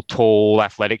those real tall,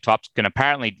 athletic types, can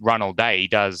apparently run all day. He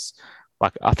does,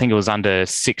 I think it was under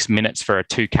 6 minutes for a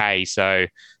 2K. So,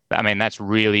 I mean, that's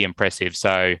really impressive.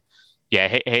 So,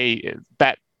 yeah,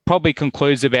 that probably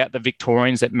concludes about the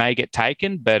Victorians that may get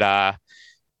taken. But, I've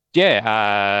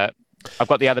got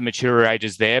the other mature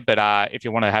ages there. But if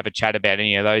you want to have a chat about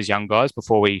any of those young guys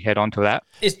before we head on to that.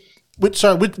 Which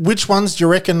ones do you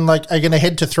reckon are going to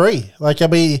head to 3? Which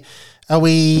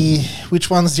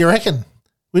ones do you reckon?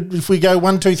 If we go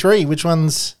 1, 2, 3, which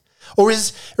ones? Or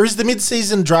is the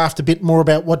mid-season draft a bit more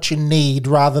about what you need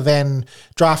rather than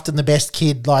drafting the best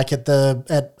kid at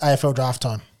AFL draft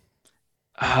time?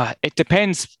 It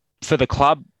depends for the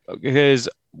club, because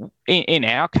in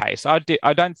our case, I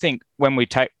don't think when we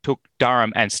took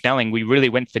Durham and Snelling, we really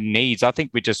went for needs. I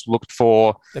think we just looked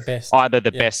for either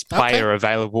the best player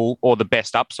available or the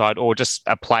best upside, or just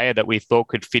a player that we thought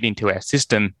could fit into our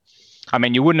system. I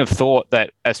mean, you wouldn't have thought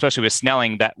that, especially with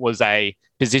Snelling, that was a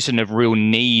position of real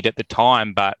need at the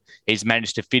time, but he's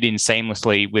managed to fit in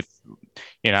seamlessly with,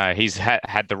 he's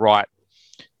had the right,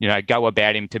 go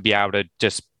about him to be able to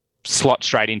just slot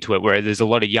straight into it, whereas there's a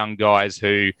lot of young guys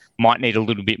who might need a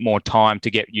little bit more time to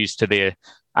get used to their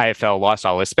AFL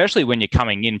lifestyle, especially when you're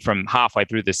coming in from halfway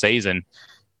through the season.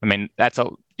 I mean,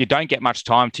 you don't get much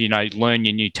time to, learn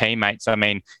your new teammates. I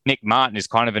mean, Nick Martin is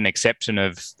kind of an exception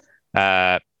of,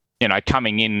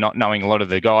 coming in, not knowing a lot of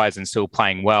the guys and still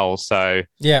playing well. So,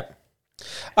 yeah.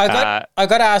 I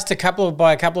got asked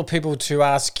by a couple of people to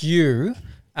ask you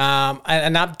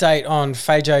an update on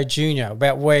Fajo Jr.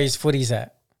 about where his footy's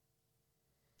at.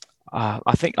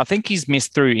 I think he's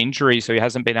missed through injury, so he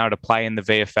hasn't been able to play in the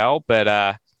VFL. But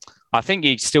I think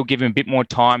you still give him a bit more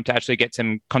time to actually get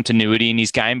some continuity in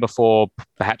his game before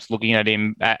perhaps looking at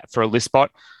him for a list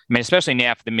spot. I mean, especially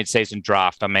now for the mid-season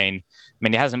draft. I mean,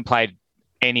 he hasn't played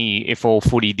any, if all,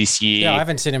 footy this year. Yeah, I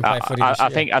haven't seen him play footy this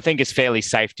year. I think it's fairly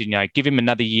safe to give him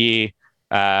another year.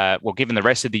 Give him the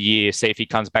rest of the year, see if he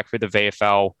comes back for the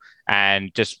VFL,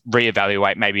 and just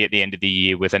reevaluate maybe at the end of the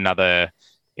year with another,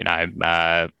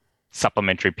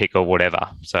 supplementary pick or whatever.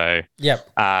 So,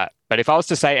 but if I was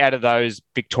to say out of those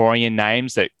Victorian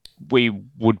names that we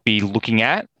would be looking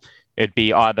at, it'd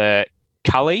be either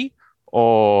Cully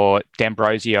or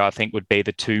D'Ambrosio, I think would be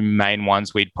the two main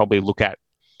ones we'd probably look at.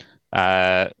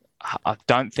 I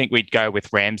don't think we'd go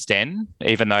with Ramsden,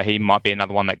 even though he might be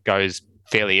another one that goes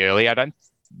fairly early. I don't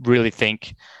really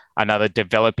think another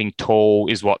developing tall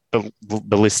is what the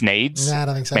list needs. No, I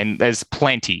don't think so. I mean, there's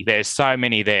plenty. There's so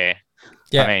many there.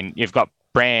 Yeah. I mean, you've got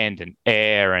Brand and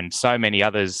Air and so many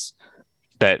others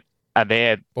that are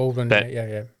there. Baldwin,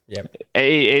 yeah.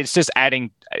 It's just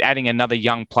adding another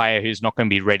young player who's not going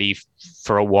to be ready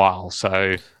for a while.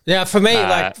 So yeah, for me,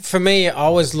 I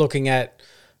was looking at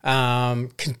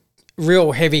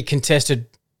real heavy contested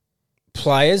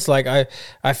players. Like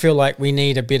I feel like we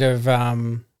need a bit of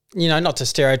not to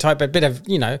stereotype, but a bit of,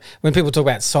 when people talk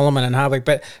about Solomon and Hardwick,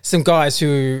 but some guys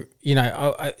who,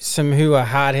 some who are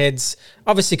hard heads,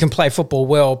 obviously can play football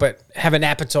well, but have an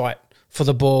appetite for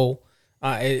the ball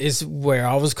is where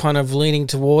I was kind of leaning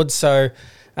towards. So,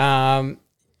 but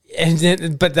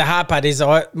the hard part is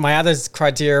my other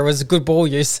criteria was good ball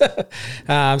use.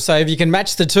 So if you can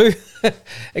match the two,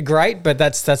 great. But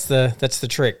that's the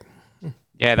trick.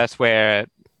 Yeah, that's where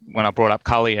when I brought up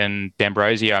Cully and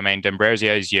D'Ambrosio, I mean,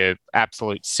 D'Ambrosio is your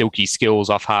absolute silky skills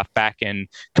off half back, and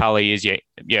Cully is your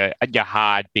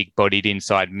hard, big-bodied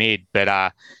inside mid.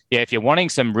 But if you're wanting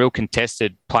some real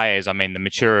contested players, I mean, the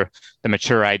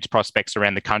mature age prospects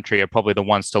around the country are probably the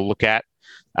ones to look at.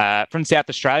 From South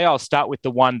Australia, I'll start with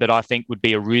the one that I think would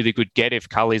be a really good get if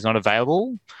Cully's not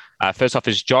available. First off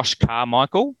is Josh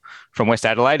Carmichael from West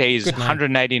Adelaide. He's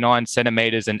 189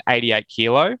 centimetres and 88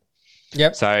 kilo.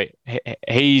 Yep. So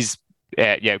he's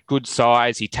good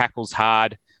size. He tackles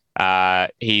hard.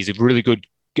 He's a really good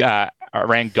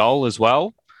around goal as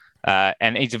well,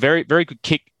 and he's a very, very good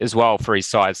kick as well for his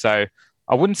size. So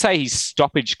I wouldn't say his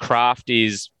stoppage craft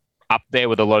is up there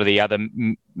with a lot of the other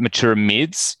mature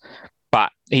mids,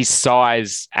 but his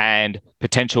size and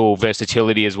potential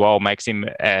versatility as well makes him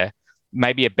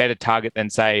maybe a better target than,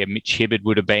 say, a Mitch Hibberd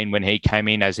would have been when he came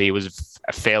in, as he was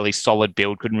a fairly solid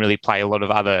build, couldn't really play a lot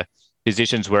of other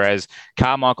positions, whereas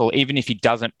Carmichael, even if he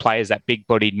doesn't play as that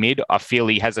big-bodied mid, I feel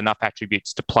he has enough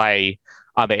attributes to play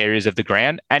other areas of the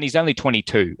ground, and he's only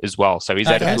 22 as well, so he's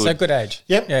at a good age.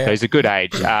 Yep. Yeah. So he's a good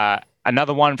age.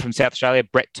 Another one from South Australia,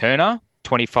 Brett Turner,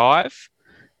 25.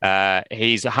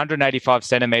 He's 185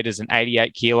 centimetres and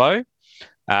 88 kilo.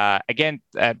 Again,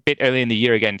 a bit early in the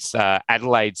year against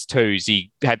Adelaide's Twos, he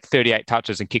had 38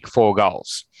 touches and kicked 4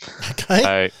 goals. Okay.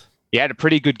 So he had a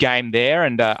pretty good game there,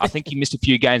 and I think he missed a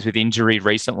few games with injury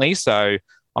recently, so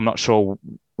I'm not sure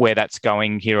where that's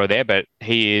going here or there, but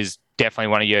he is definitely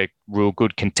one of your real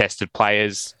good contested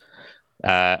players.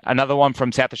 Another one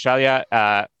from South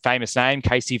Australia, famous name,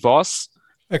 Casey Voss.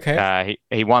 Okay.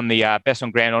 He won the best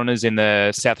on ground honours in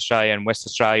the South Australia and West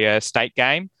Australia state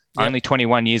game. Yep. Only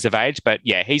 21 years of age, but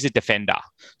yeah, he's a defender.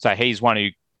 So he's one who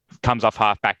comes off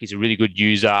halfback. He's a really good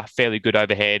user, fairly good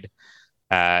overhead.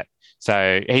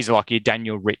 So he's like your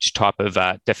Daniel Rich type of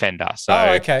defender. So,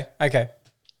 okay.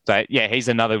 So yeah, he's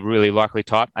another really likely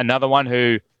type. Another one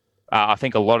who I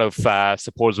think a lot of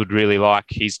supporters would really like.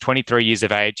 He's 23 years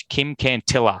of age, Kim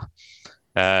Cantilla,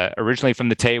 originally from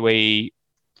the Tiwi.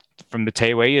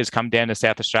 Has come down to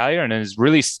South Australia and has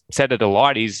really set it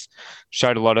alight. He's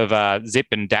showed a lot of zip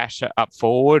and dash up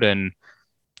forward, and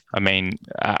I mean,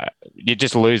 you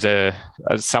just lose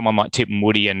someone like Tip and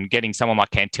Woody, and getting someone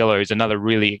like Cantilla, who's another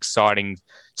really exciting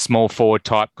small forward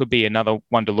type, could be another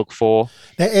one to look for.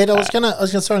 Now, Ed, I was gonna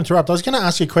sorry to interrupt. I was gonna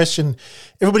ask you a question.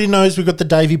 Everybody knows we've got the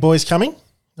Davey boys coming.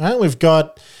 Right? We've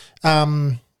got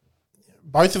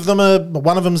both of them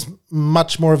one of them's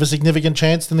much more of a significant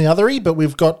chance than the other, but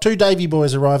we've got 2 Davey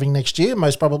boys arriving next year,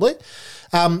 most probably.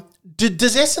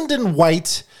 Does Essendon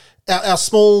wait? Our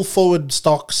small forward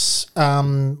stocks,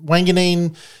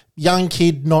 Wanganeen, young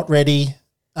kid, not ready.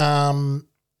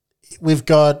 We've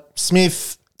got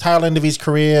Smith, tail end of his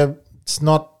career. It's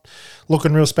not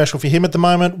looking real special for him at the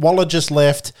moment. Waller just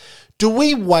left. Do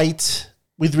we wait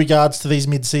with regards to these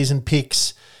mid-season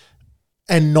picks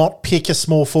and not pick a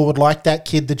small forward like that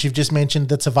kid that you've just mentioned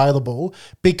that's available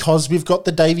because we've got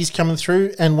the Davies coming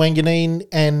through and Wanganeen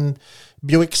and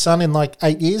Buick's son in like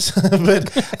 8 years?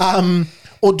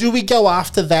 Or do we go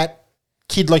after that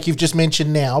kid like you've just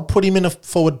mentioned now, put him in a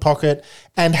forward pocket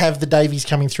and have the Davies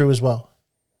coming through as well?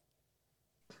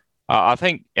 I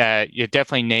think you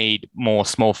definitely need more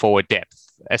small forward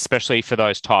depth, especially for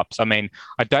those types. I mean,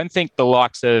 I don't think the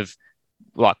likes of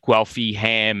like Guelphy,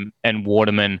 Ham and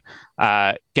Waterman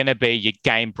are going to be your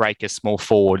game breaker small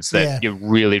forwards that you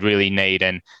really, really need.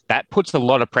 And that puts a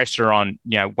lot of pressure on,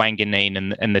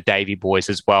 Wanganeen and the Davey boys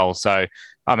as well. So,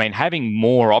 I mean, having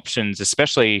more options,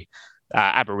 especially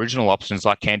Aboriginal options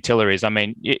like Cantilla is, I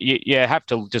mean, you have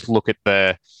to just look at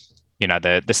the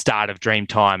start of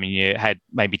Dreamtime, and you had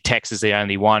maybe Tex as the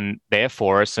only one there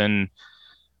for us. And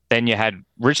then you had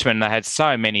Richmond. They had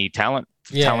so many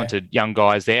talented young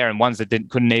guys there, and ones that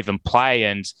couldn't even play.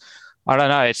 And I don't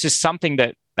know, it's just something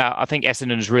that I think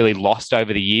Essendon has really lost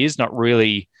over the years, not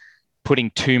really putting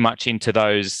too much into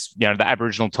those, the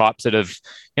Aboriginal types that have,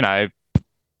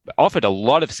 offered a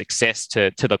lot of success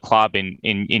to the club in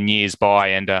years by.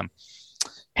 And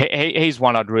he's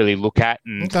one I'd really look at.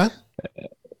 And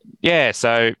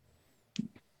so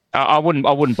I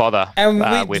wouldn't bother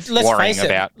with worrying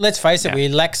about. Let's face it, we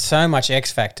lack so much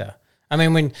X factor. I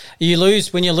mean, when you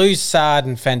lose Sard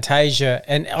and Fantasia,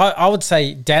 and I would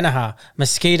say Danaher,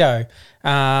 Mosquito,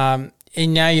 and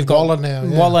now you've got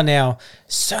Waller now.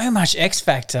 So much X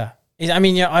factor. I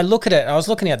mean, I look at it. I was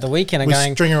looking at the weekend and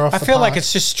going, I feel like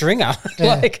it's just Stringer.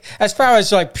 Like, as far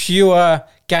as like pure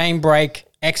game break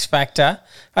X factor,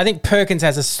 I think Perkins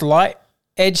has a slight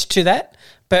edge to that.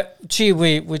 But gee,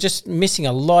 we're just missing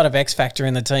a lot of X factor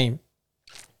in the team.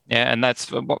 Yeah, and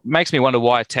that's what makes me wonder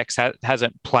why Tex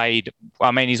hasn't played.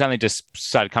 I mean, he's only just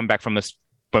started coming back from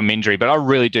injury, but I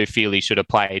really do feel he should have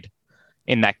played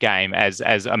in that game as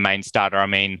a main starter. I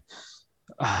mean,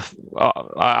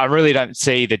 I really don't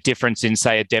see the difference in,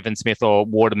 say, a Devon Smith or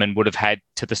Waterman would have had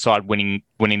to the side winning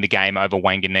the game over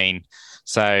Wanganeen.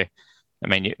 So, I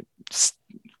mean,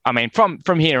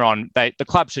 from here on, the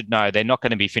club should know they're not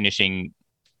going to be finishing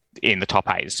in the top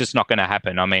 8. It's just not going to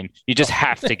happen. I mean, you just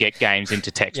have to get games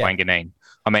into Tex Wanganeen.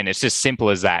 I mean, it's just simple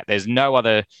as that. There's no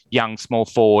other young small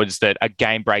forwards that are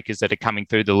game breakers that are coming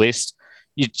through the list.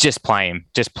 You just play him.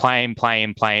 Just play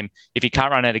him. If you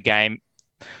can't run out of game,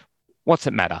 what's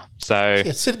it matter? So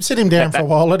sit him down for a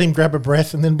while, let him grab a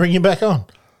breath, and then bring him back on.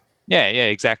 Yeah,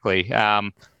 exactly.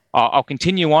 I'll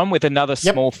continue on with another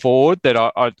small forward that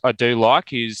I do like,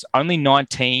 who's only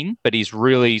 19, but he's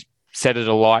really set it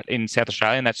alight in South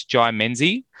Australia, and that's Jai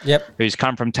Menzies, who's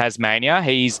come from Tasmania.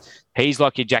 He's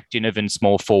like your Jack Ginnivan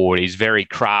small forward. He's very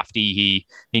crafty.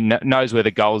 He knows where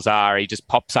the goals are. He just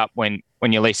pops up when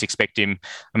you least expect him.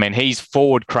 I mean, his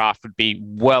forward craft would be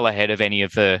well ahead of any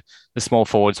of the small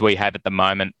forwards we have at the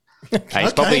moment.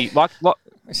 He's probably like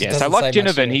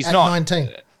Ginnivan, he's not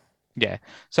 19.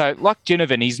 So like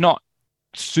Ginnivan, he's not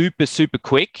super, super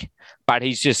quick, but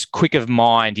he's just quick of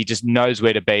mind. He just knows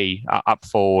where to be up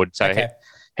forward. So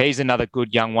he's another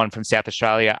good young one from South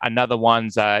Australia. Another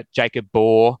one's Jacob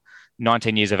Bohr,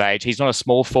 19 years of age. He's not a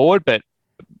small forward, but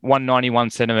 191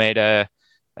 centimetre,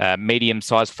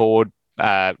 medium-sized forward.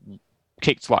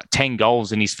 Kicked like 10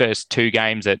 goals in his first 2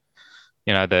 games at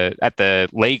the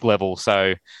league level.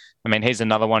 So, I mean, he's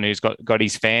another one who's got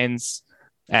his fans.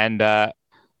 And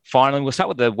finally, we'll start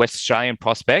with the West Australian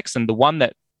prospects, and the one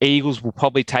that Eagles will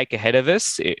probably take ahead of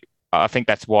us, I think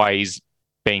that's why he's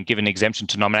being given exemption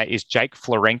to nominate, is Jake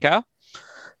Florenka.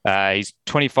 He's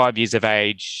 25 years of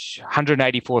age,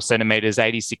 184 centimetres,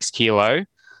 86 kilo,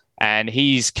 and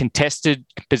his contested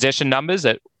possession numbers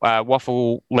at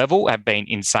waffle level have been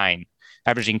insane,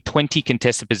 averaging 20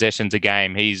 contested possessions a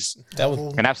game. He's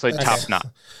an absolute tough nut.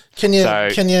 Can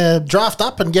you draft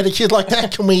up and get a kid like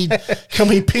that? Can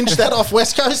we pinch that off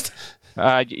West Coast?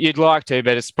 You'd like to,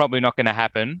 but it's probably not going to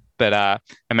happen. But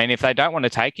I mean, if they don't want to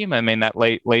take him, I mean, that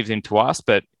leaves him to us.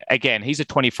 But again, he's a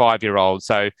 25-year-old,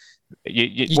 so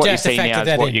you what you see now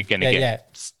is what you're going to get. Yeah.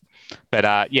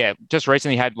 But just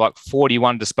recently had like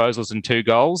 41 disposals and 2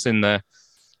 goals in the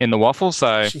waffle.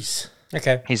 So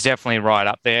okay, he's definitely right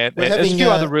up there. There's a few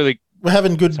other really. We're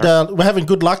having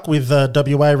good luck with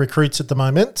WA recruits at the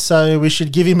moment, so we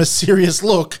should give him a serious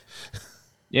look.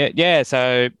 Yeah.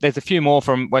 So there's a few more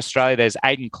from West Australia. There's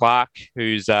Aidan Clark,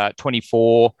 who's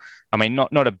 24. I mean,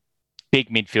 not a big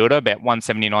midfielder, about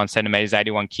 179 centimetres,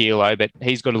 81 kilo, but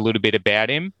he's got a little bit about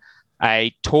him.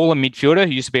 A taller midfielder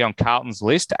who used to be on Carlton's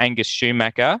list, Angus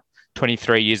Schumacher,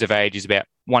 23 years of age, is about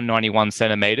 191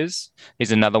 centimetres.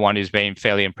 He's another one who's been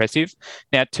fairly impressive.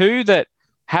 Now, 2 that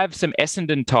have some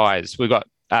Essendon ties. We've got,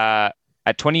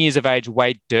 at 20 years of age,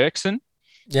 Wade Dirksen,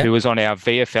 who was on our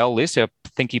VFL list. I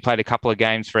think he played a couple of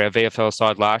games for our VFL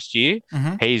side last year.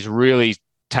 Mm-hmm. He's really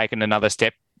taken another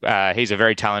step. He's a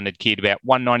very talented kid, about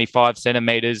 195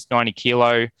 centimetres, 90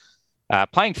 kilo.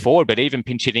 Playing forward, but even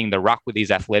pinch hitting the ruck with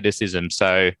his athleticism.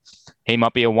 So he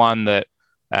might be a one that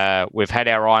we've had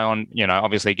our eye on,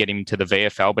 obviously get him to the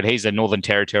VFL, but he's a Northern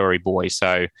Territory boy.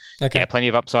 So plenty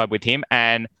of upside with him.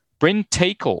 And Bryn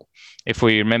Teakle, if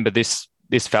we remember this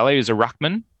fella, who's a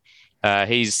ruckman.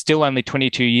 He's still only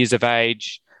 22 years of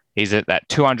age. He's at that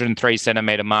 203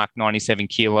 centimetre mark, 97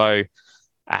 kilo.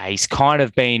 He's kind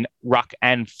of been ruck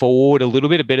and forward a little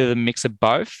bit, a bit of a mix of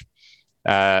both.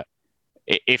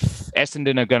 If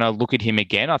Essendon are going to look at him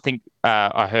again, I think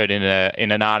I heard in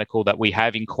an article that we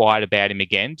have inquired about him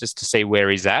again just to see where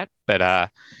he's at. But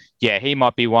he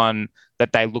might be one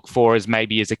that they look for as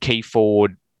maybe as a key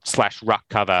forward / ruck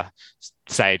cover,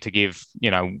 say, to give,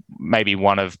 maybe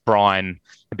one of Brian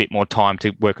a bit more time to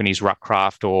work on his ruck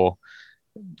craft, or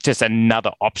just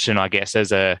another option, I guess,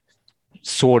 as a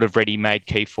sort of ready-made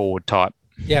key forward type.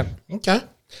 Yeah. Okay.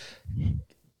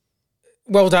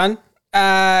 Well done.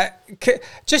 I've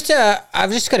just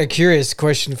got a curious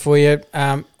question for you.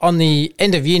 On the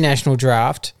end of year national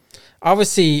draft,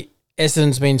 obviously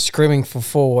Essendon's been screaming for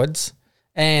forwards,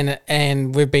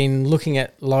 and we've been looking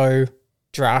at low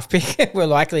draft pick. We're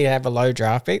likely to have a low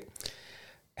draft pick.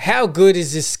 How good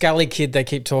is this Scully kid they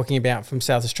keep talking about from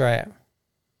South Australia?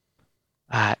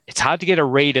 It's hard to get a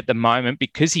read at the moment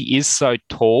because he is so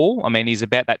tall. I mean, he's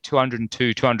about that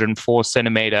 202, 204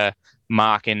 centimetre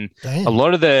mark, and a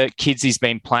lot of the kids he's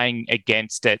been playing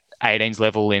against at 18s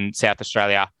level in South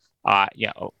Australia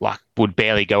would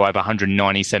barely go over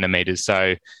 190 centimetres.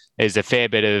 So there's a fair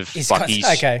bit of So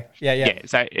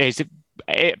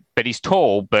but he's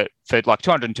tall, but for like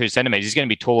 202 centimetres, he's going to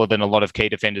be taller than a lot of key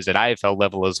defenders at AFL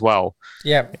level as well.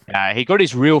 Yeah, he got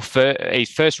his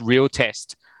first real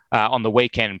test on the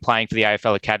weekend playing for the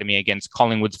AFL Academy against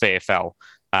Collingwood's VFL.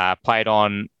 Played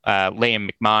on Liam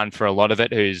McMahon for a lot of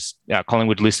it, who's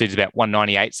Collingwood listed as about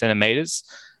 198 centimetres.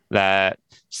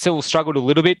 Still struggled a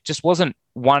little bit, just wasn't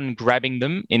one grabbing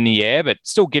them in the air, but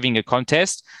still giving a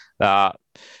contest. There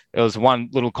was one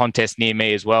little contest near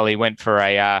me as well. He went for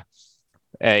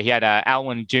he had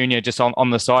Alwyn Jr. just on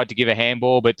the side to give a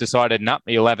handball, but decided,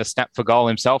 he'll have a snap for goal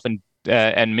himself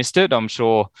and missed it. I'm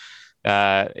sure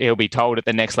he'll be told at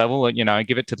the next level,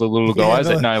 give it to the little guys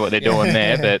that know what they're doing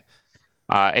there. But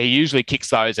he usually kicks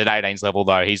those at 18s level,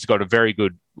 though. He's got a very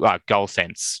good goal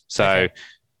sense. So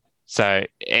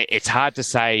it's hard to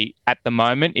say at the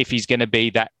moment if he's going to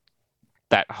be that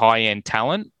high-end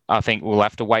talent. I think we'll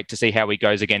have to wait to see how he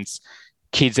goes against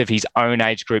kids of his own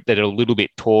age group that are a little bit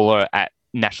taller at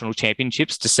national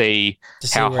championships to see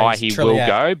how high he will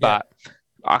go. But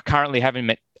I currently have him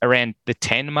at around the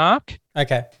 10 mark.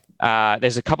 Okay.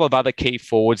 There's a couple of other key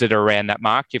forwards that are around that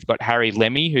mark. You've got Harry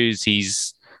Lemmy, who's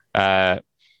his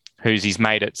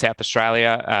mate at South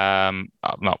Australia,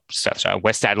 not South Australia,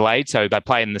 West Adelaide. So they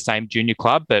play in the same junior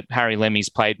club, but Harry Lemmy's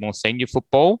played more senior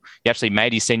football. He actually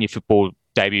made his senior football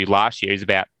debut last year. He's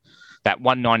about that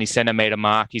 190 centimetre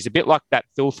mark. He's a bit like that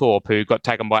Phil Thorpe who got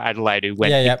taken by Adelaide, who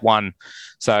went pick one.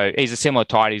 So he's a similar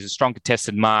type. He's a strong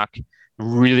contested mark,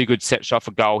 really good set shot for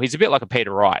goal. He's a bit like a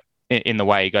Peter Wright in the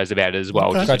way he goes about it as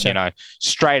well. Okay. Just,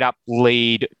 straight up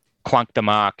lead, clunk the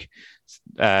mark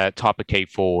type of key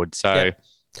forward. So,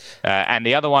 and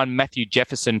the other one, Matthew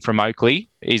Jefferson from Oakley,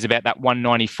 he's about that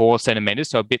 194 centimetres,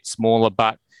 so a bit smaller,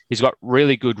 but he's got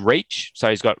really good reach. So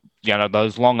he's got,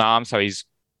 those long arms, so he's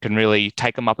can really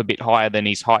take him up a bit higher than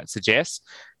his height suggests.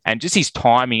 And just his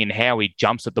timing and how he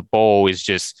jumps at the ball is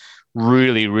just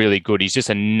really, really good. He's just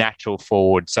a natural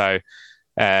forward. So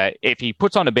if he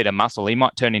puts on a bit of muscle, he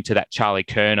might turn into that Charlie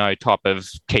Curnow type of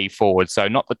key forward. So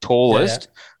not the tallest,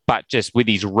 but just with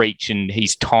his reach and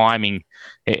his timing.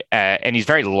 And he's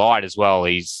very light as well.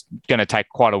 He's going to take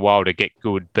quite a while to get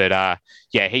good. But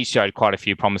he showed quite a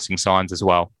few promising signs as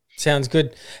well. Sounds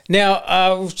good.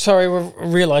 Now, sorry, we're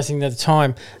realising the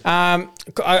time.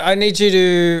 I need you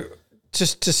to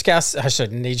just discuss. I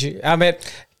shouldn't need you.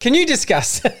 Can you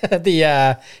discuss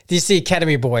the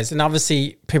academy boys? And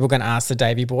obviously, people are going to ask the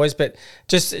Davey boys, but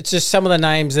just some of the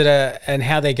names that are and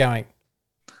how they're going.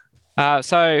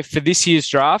 So for this year's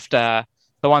draft, the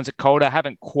ones at Calder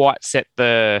haven't quite set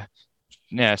the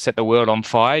world on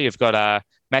fire. You've got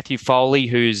Matthew Foley,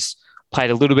 who's played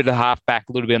a little bit of halfback,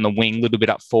 a little bit on the wing, a little bit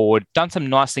up forward, done some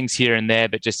nice things here and there,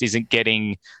 but just isn't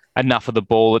getting enough of the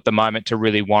ball at the moment to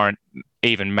really warrant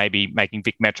even maybe making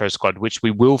Vic Metro squad, which we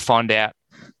will find out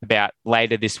about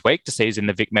later this week to see who's in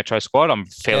the Vic Metro squad. I'm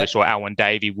fairly sure Alwyn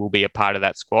Davey will be a part of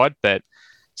that squad, but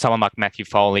someone like Matthew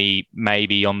Foley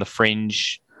maybe on the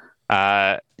fringe.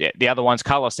 The other one's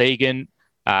Carlos Egan.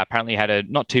 Apparently had a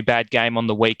not too bad game on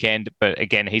the weekend, but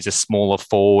again, he's a smaller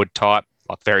forward type,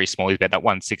 like very small. He's about that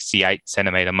 168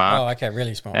 centimetre mark. Oh, okay,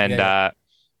 really small.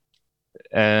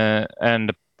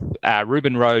 And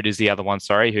Ruben Rode is the other one,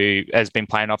 who has been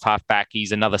playing off half-back.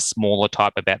 He's another smaller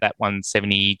type, about that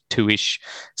 172-ish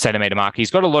centimetre mark. He's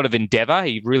got a lot of endeavour.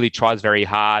 He really tries very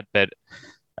hard, but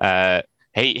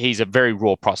he's a very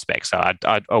raw prospect. So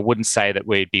I wouldn't say that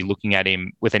we'd be looking at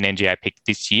him with an NGA pick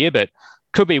this year, but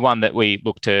could be one that we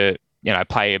look to,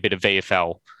 play a bit of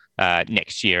VFL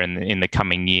next year and in the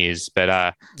coming years.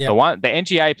 But the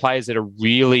NGA players that are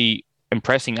really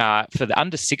impressing are for the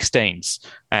under 16s,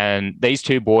 and these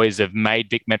two boys have made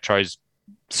Vic Metro's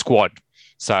squad,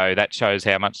 so that shows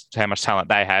how much talent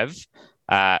they have.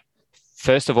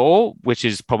 First of all, which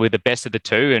is probably the best of the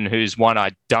two, and who's one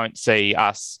I don't see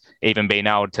us even being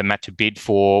able to match a bid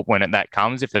for when that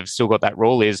comes, if they've still got that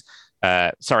rule, is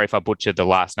sorry if I butchered the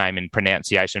last name in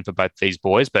pronunciation for both these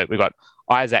boys, but we've got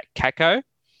Isaac Kako,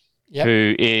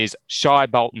 who is Shy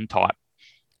Bolton type.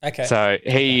 Okay. So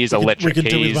he is electric. We could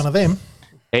do with one of them.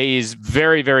 He is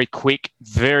very, very quick,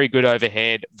 very good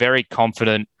overhead, very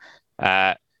confident,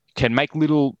 can make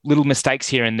little mistakes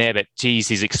here and there, but geez,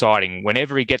 he's exciting.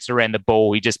 Whenever he gets around the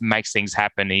ball, he just makes things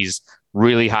happen. He's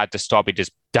really hard to stop. He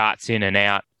just darts in and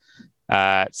out.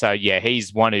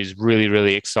 He's one who's really,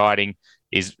 really exciting.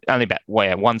 He's only about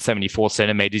 174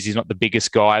 centimetres. He's not the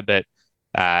biggest guy, but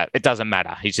it doesn't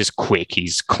matter. He's just quick.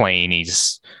 He's clean.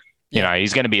 He's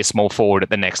going to be a small forward at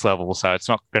the next level, so it's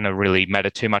not going to really matter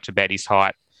too much about his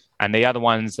height. And the other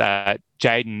one's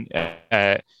Jaden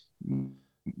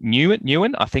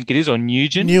Newen, I think it is, or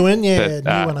Nugent. Newen,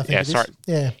 Newen, I think it sorry.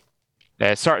 is.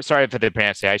 Yeah. Sorry for the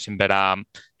pronunciation, but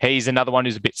he's another one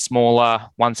who's a bit smaller,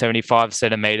 175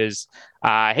 centimetres.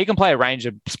 He can play a range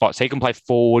of spots. He can play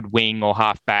forward, wing, or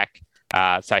half-back.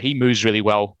 So he moves really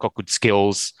well, got good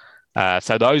skills.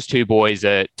 So those two boys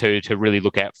are two to really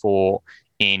look out for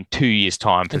in 2 years'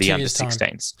 time for the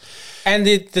under-16s. And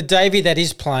the Davey that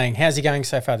is playing, how's he going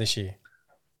so far this year?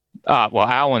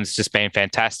 Alwyn's just been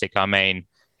fantastic. I mean,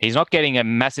 he's not getting a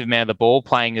massive amount of the ball,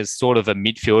 playing as sort of a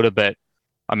midfielder, but,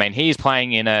 I mean, he is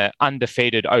playing in an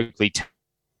undefeated Oakley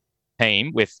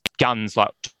team with guns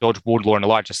like George Woodlaw and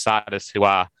Elijah Sardis, who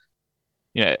are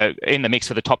in the mix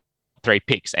for the top 3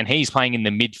 picks, and he's playing in the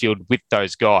midfield with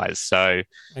those guys. So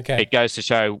it goes to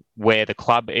show where the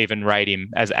club even rate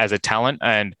him as a talent,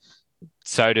 and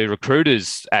so do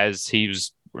recruiters, as he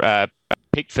was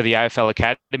picked for the AFL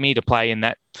Academy to play in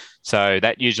that. So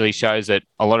that usually shows that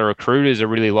a lot of recruiters are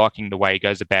really liking the way he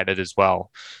goes about it as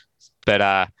well.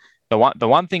 But the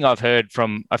one thing I've heard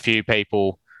from a few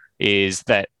people is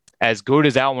that as good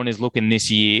as Alwyn is looking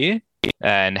this year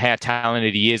and how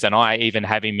talented he is, and I even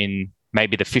have him in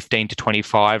maybe the 15 to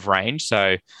 25 range.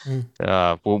 So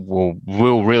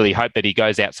we'll really hope that he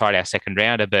goes outside our second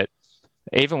rounder. But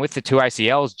even with the 2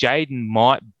 ACLs, Jaden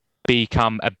might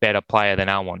become a better player than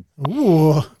Alwyn.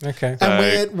 Ooh. Okay. So,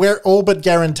 and we're all but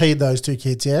guaranteed those two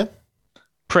kids, yeah?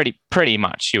 Pretty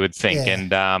much, you would think.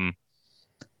 Yeah.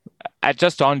 And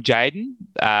just on Jaden,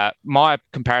 my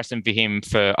comparison for him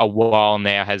for a while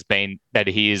now has been that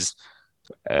he is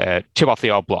chip off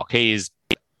the old block. He is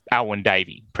Alwyn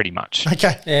Davey, pretty much.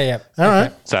 Okay. Yeah. All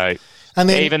right. So, and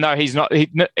then, even though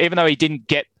he didn't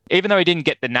get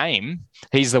the name,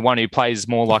 he's the one who plays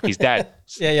more like his dad.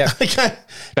 Yeah. Okay.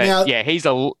 But now, he's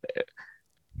a.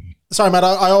 Sorry, Matt.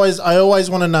 I always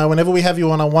want to know, whenever we have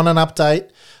you on, I want an update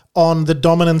on the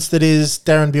dominance that is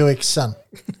Darren Buick's son.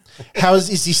 How is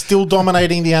he still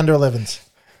dominating the under 11s?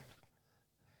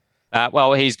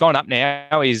 Well, he's gone up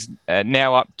now. He's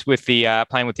now up with the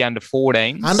playing with the under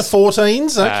 14s. Under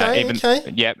 14s,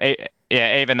 okay. Yeah.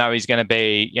 Even though he's going to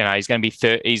be,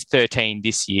 he's 13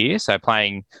 this year, so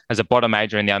playing as a bottom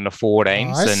major in the under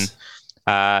 14s,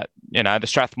 nice. And the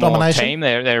Strathmore team,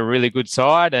 they're a really good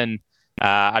side, and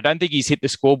I don't think he's hit the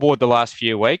scoreboard the last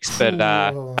few weaks, but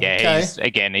okay.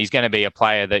 he's going to be a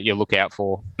player that you look out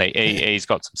for. He's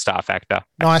got some star factor.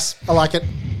 Nice. I like it.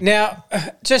 Now,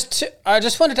 I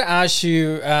just wanted to ask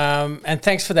you, and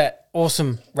thanks for that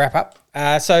awesome wrap up.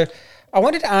 So I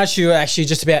wanted to ask you actually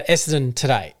just about Essendon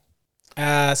today.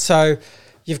 So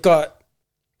you've got,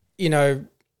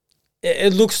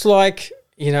 it looks like,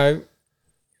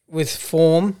 with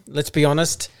form, let's be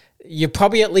honest, you're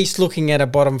probably at least looking at a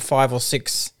bottom 5 or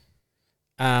 6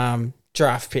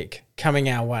 draft pick coming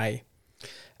our way.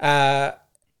 And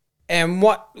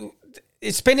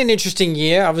it's been an interesting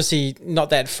year, obviously not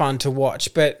that fun to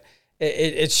watch, but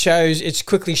it's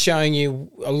quickly showing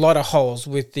you a lot of holes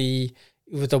with the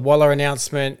Waller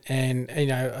announcement and,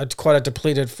 quite a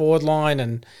depleted forward line.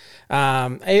 And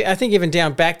I think even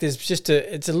down back,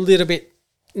 it's a little bit,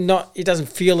 it doesn't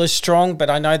feel as strong,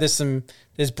 but I know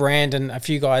there's Brand and a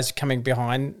few guys coming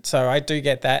behind, so I do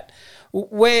get that.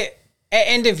 Where at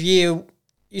end of year,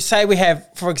 you say we have,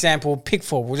 for example, pick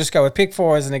 4. We'll just go with pick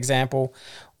 4 as an example.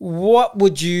 What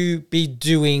would you be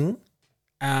doing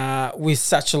with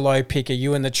such a low pick? Are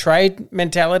you in the trade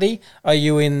mentality? Are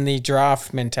you in the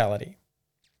draft mentality?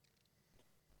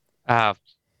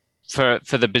 For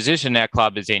the position our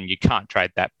club is in, you can't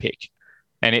trade that pick.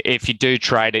 And if you do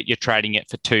trade it, you're trading it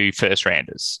for 2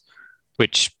 first-rounders,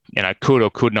 which, could or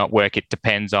could not work. It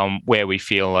depends on where we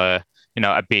feel, a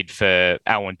bid for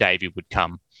Alwyn Davey would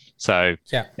come. So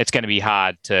It's going to be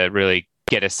hard to really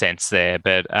get a sense there.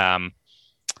 But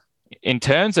in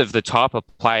terms of the type of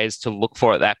players to look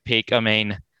for at that pick, I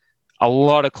mean, a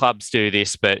lot of clubs do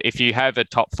this, but if you have a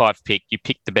top 5 pick, you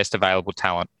pick the best available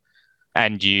talent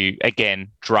and you, again,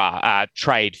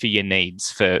 trade for your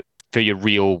needs, for your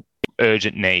real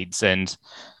urgent needs. And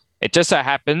it just so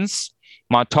happens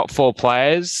my top 4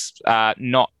 players are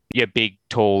not your big,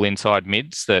 tall inside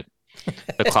mids that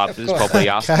the club is probably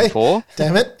asking for.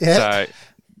 Damn it. Yeah.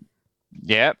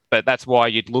 So, but that's why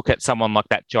you'd look at someone like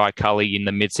that Jai Cully in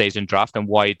the mid-season draft and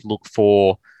why you'd look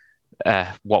for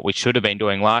what we should have been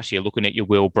doing last year, looking at your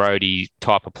Will Brodie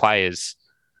type of players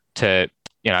to,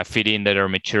 fit in that are a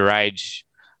mature age.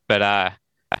 But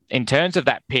in terms of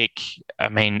that pick, I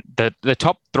mean, the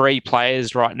top 3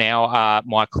 players right now are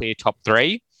my clear top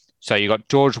 3. So you got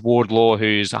George Wardlaw,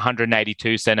 who's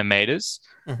 182 centimetres.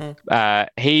 Mm-hmm.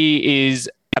 He is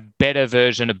a better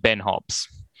version of Ben Hobbs.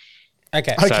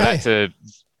 Okay. So that's a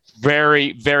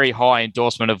very, very high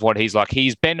endorsement of what he's like.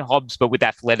 He's Ben Hobbs, but with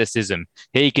athleticism.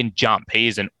 He can jump. He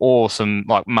is an awesome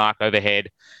mark overhead.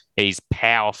 He's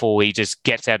powerful. He just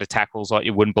gets out of tackles like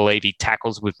you wouldn't believe. He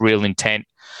tackles with real intent.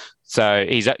 So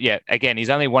he's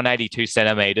only 182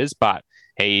 centimetres, but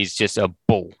he's just a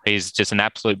bull. He's just an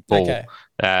absolute bull. Okay.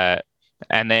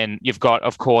 And then you've got,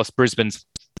 of course, Brisbane's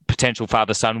potential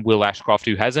father-son, Will Ashcroft,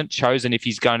 who hasn't chosen if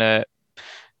he's going to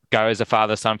go as a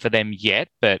father-son for them yet.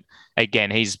 But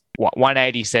again, he's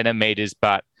 180 centimetres,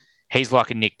 but he's like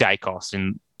a Nick Dacos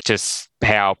in just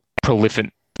how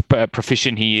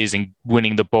proficient he is in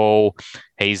winning the ball.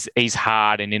 He's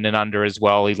hard and in and under as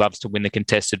well. He loves to win the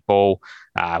contested ball.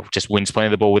 Just wins plenty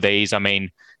of the ball with ease. I mean,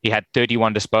 he had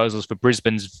 31 disposals for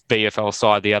Brisbane's VFL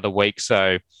side the other week,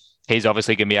 so he's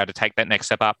obviously going to be able to take that next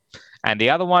step up. And the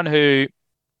other one who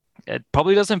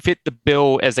probably doesn't fit the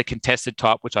bill as a contested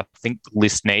type, which I think the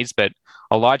list needs, but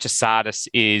Elijah Sardis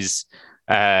is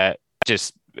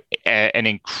just an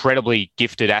incredibly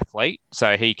gifted athlete.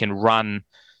 So he can run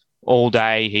all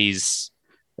day. He's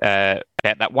at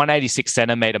that 186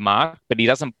 centimetre mark, but he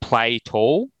doesn't play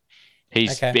tall.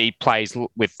 He plays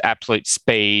with absolute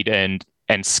speed and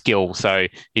skill. So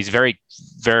he's very,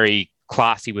 very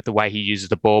classy with the way he uses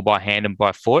the ball by hand and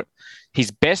by foot.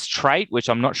 His best trait, which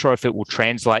I'm not sure if it will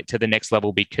translate to the next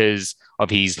level because of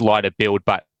his lighter build,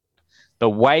 but the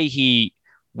way he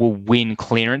will win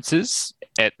clearances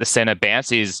at the centre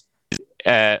bounce is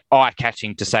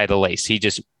eye-catching, to say the least. He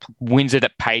just wins it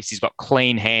at pace. He's got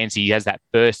clean hands. He has that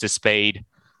burst of speed.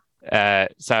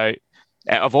 So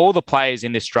of all the players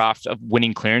in this draft of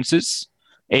winning clearances,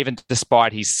 even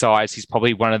despite his size, he's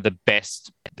probably one of the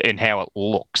best in how it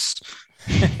looks.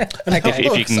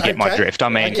 If you can get my drift. I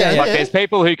mean, there's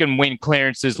people who can win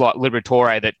clearances like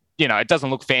Liberatore that, it doesn't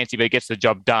look fancy, but it gets the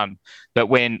job done. But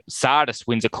when Sardis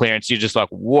wins a clearance, you're just like,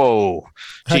 whoa,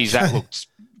 geez,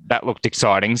 that looked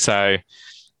exciting. So,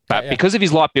 but because of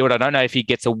his light build, I don't know if he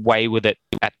gets away with it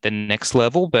at the next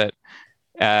level, but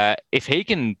if he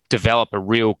can develop a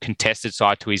real contested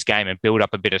side to his game and build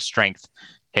up a bit of strength,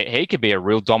 he could be a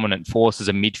real dominant force as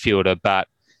a midfielder. But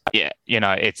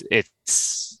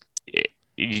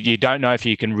you don't know if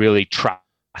you can really trust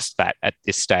that at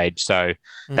this stage. So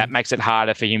that makes it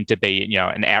harder for him to be,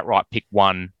 an outright pick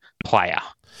 1 player.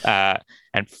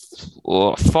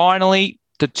 Finally,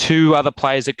 the two other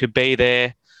players that could be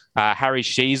there, Harry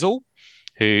Sheasel,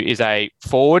 who is a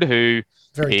forward who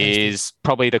is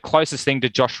probably the closest thing to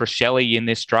Josh Rochelle in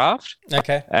this draft.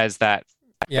 Okay. As that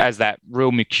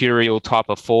real mercurial type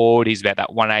of forward. He's about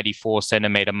that 184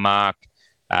 centimetre mark.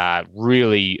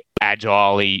 Really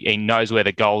agile. He knows where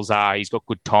the goals are. He's got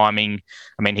good timing.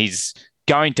 I mean, he's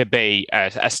going to be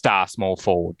a star small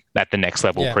forward at the next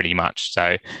level pretty much.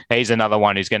 So he's another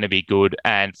one who's going to be good.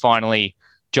 And finally,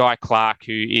 Jai Clark,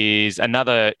 who is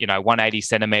another, 180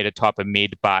 centimetre type of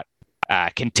mid, but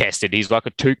contested. He's like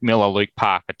a Touk Miller, Luke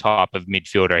Parker type of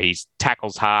midfielder. He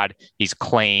tackles hard. He's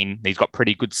clean. He's got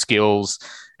pretty good skills.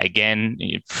 Again,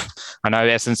 I know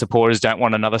Essendon supporters don't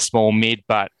want another small mid,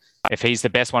 but if he's the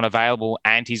best one available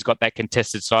and he's got that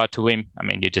contested side to him, I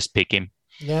mean, you just pick him.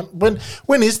 Yeah.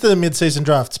 When is the mid-season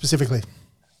draft specifically?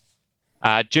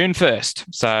 June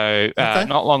 1st. So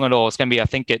not long at all. It's going to be, I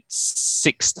think it's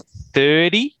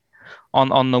 6:30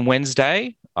 on the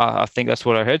Wednesday. I think that's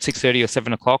what I heard, 6:30 or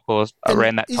 7 o'clock or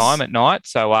around that time at night.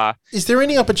 So is there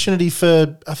any opportunity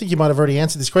for, I think you might have already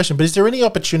answered this question, but is there any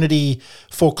opportunity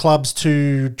for clubs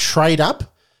to trade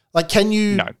up? Like, can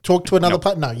you talk to another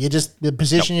player? No, the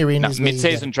position you're in is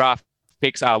mid-season draft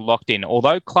picks are locked in.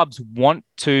 Although clubs want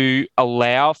to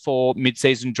allow for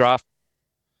mid-season draft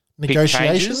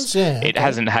negotiations, it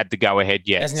hasn't had to go ahead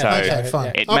yet. So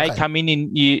it may come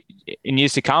in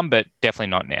years to come, but definitely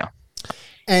not now.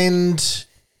 And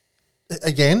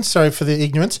again, sorry for the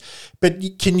ignorance, but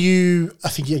can you, I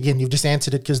think, again, you've just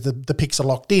answered it because the picks are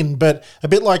locked in, but a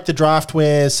bit like the draft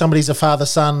where somebody's a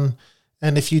father-son,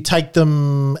 and if you take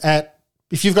them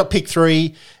if you've got pick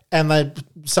 3 and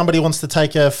somebody wants to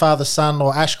take a father-son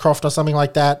or Ashcroft or something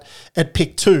like that at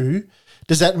pick 2,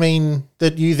 does that mean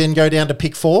that you then go down to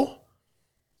pick 4?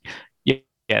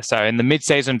 Yeah, so in the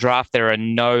mid-season draft, there are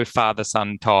no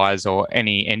father-son ties or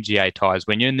any NGA ties.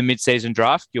 When you're in the mid-season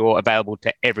draft, you're available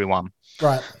to everyone.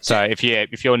 Right. So if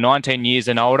you're 19 years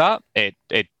and older, it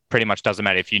pretty much doesn't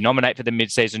matter. If you nominate for the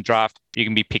mid-season draft, you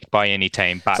can be picked by any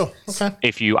team. But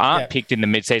if you aren't picked in the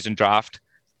mid-season draft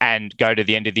and go to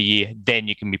the end of the year, then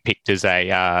you can be picked as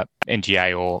a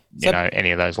NGA or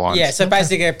any of those lines. Yeah, so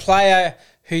basically a player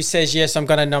who says, yes, I'm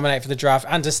going to nominate for the draft,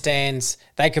 understands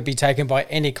they could be taken by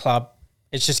any club.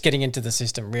 It's just getting into the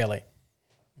system, really.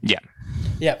 Yeah.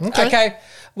 Yeah. Okay.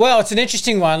 Well, it's an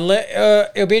interesting one.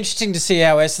 It'll be interesting to see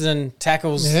how Essendon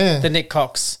tackles the Nick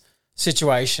Cox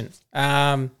situation. We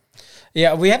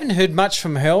haven't heard much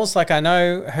from Hurls. Like, I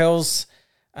know Hurls,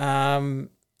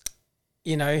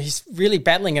 he's really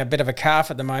battling a bit of a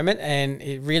calf at the moment, and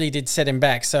it really did set him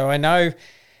back. So I know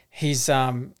he's,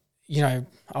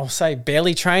 I'll say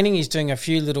barely training. He's doing a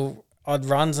few little odd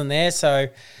runs in there. So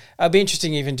it'll be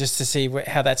interesting even just to see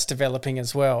how that's developing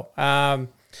as well. Well,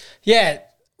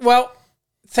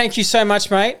 thank you so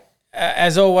much, mate.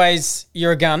 As always,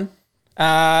 you're a gun.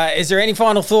 Is there any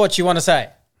final thoughts you want to say?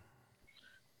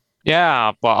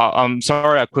 Yeah, well, I'm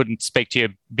sorry I couldn't speak to you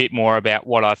a bit more about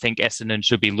what I think Essendon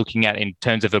should be looking at in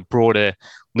terms of a broader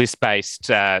list-based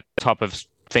type of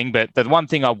thing. But the one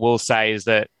thing I will say is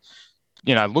that,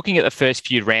 looking at the first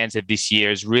few rounds of this year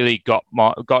has really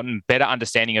gotten better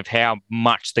understanding of how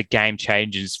much the game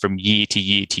changes from year to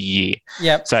year to year.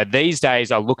 Yep. So these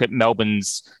days I look at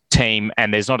Melbourne's team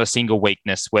and there's not a single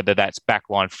weakness, whether that's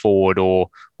backline, forward or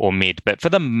mid. But for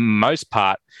the most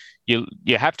part, you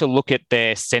have to look at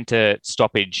their centre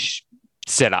stoppage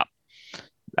setup,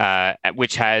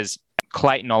 which has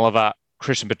Clayton Oliver,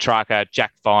 Christian Petrarca,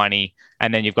 Jack Viney,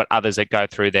 and then you've got others that go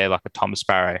through there like a Tom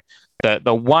Sparrow.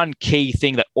 The one key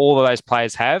thing that all of those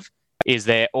players have is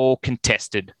they're all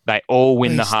contested. They all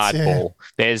win the hard ball.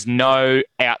 There's no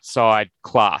outside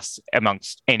class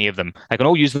amongst any of them. They can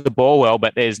all use the ball well,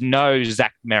 but there's no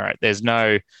Zach Merritt. There's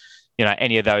no,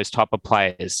 any of those type of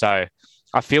players. So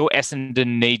I feel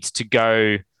Essendon needs to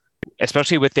go,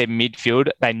 especially with their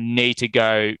midfield, they need to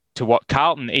go to what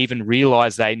Carlton even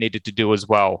realised they needed to do as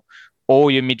well. All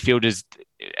your midfielders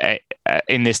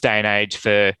in this day and age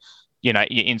for, your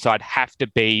inside have to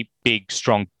be big,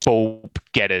 strong ball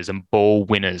getters and ball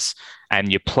winners.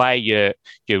 And you play your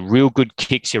real good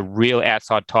kicks, your real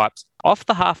outside types off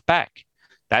the half back.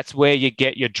 That's where you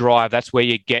get your drive. That's where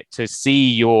you get to see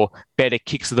your better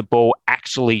kicks of the ball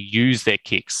actually use their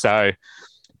kicks. So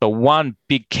the one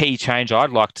big key change I'd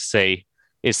like to see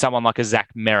is someone like a Zach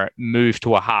Merritt move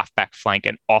to a half-back flank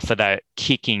and offer that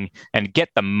kicking and get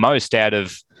the most out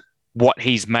of what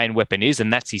his main weapon is,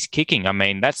 and that's his kicking. I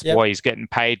mean, that's why he's getting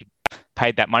paid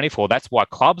that money for. That's why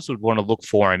clubs would want to look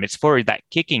for him. It's for that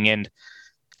kicking. And,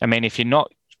 I mean, if you're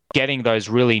not getting those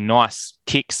really nice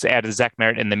kicks out of Zach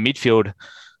Merritt in the midfield,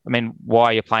 I mean, why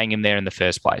are you playing him there in the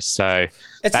first place? So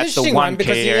it's that's the one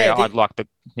key area I'd like to,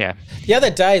 The other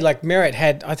day, like Merritt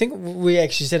had, I think we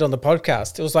actually said on the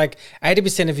podcast, it was like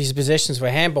 80% of his possessions were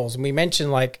handballs. And we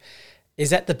mentioned, like,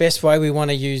 is that the best way we want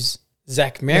to use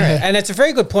Zach Merritt? And it's a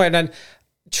very good point. And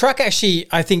Truck actually,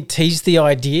 I think, teased the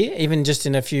idea, even just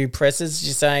in a few presses,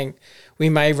 just saying we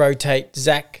may rotate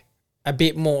Zach a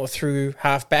bit more through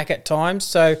half back at times.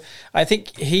 So I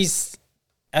think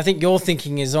your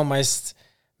thinking is almost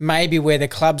maybe where the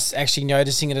club's actually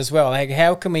noticing it as well. Like,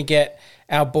 how can we get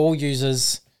our ball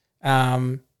users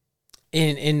in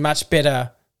much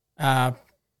better, I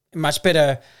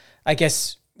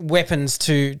guess, weapons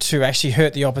to actually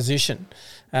hurt the opposition?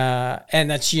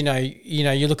 And that's,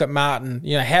 you look at Martin,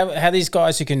 how these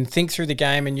guys who can think through the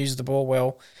game and use the ball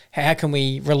well, how can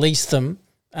we release them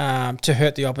to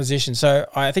hurt the opposition? So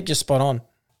I think you're spot on.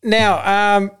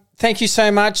 Now, thank you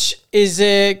so much.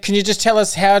 Can you just tell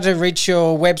us how to reach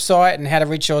your website and how to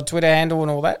reach your Twitter handle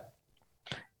and all that?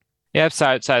 Yeah,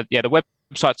 so the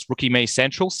website's Rookie Me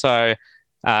Central. So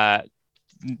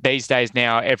these days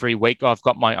now, every week I've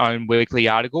got my own weekly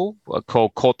article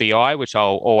called Caught the Eye, which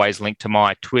I'll always link to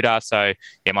my Twitter. So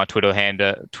my Twitter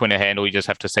handle, you just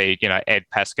have to see, Ed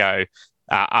Pascoe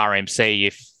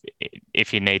RMC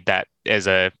if you need that as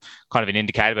a kind of an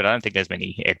indicator. But I don't think there's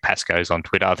many Ed Pascoes on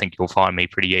Twitter. I think you'll find me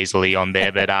pretty easily on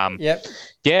there. But yep.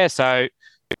 Yeah, so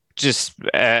just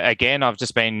again, I've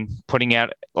just been putting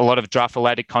out a lot of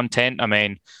draft-related content. I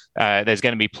mean, there's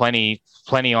going to be plenty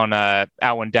on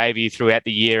Alwyn Davey throughout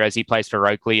the year as he plays for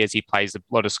Oakley, as he plays a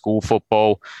lot of school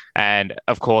football. And,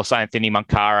 of course, Anthony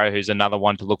Moncaro, who's another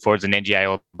one to look for as an NGA,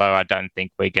 although I don't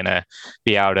think we're going to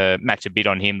be able to match a bid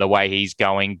on him the way he's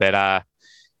going. But,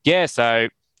 so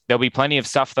there'll be plenty of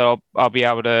stuff that I'll be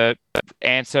able to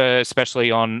answer,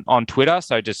 especially on Twitter.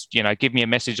 So just, give me a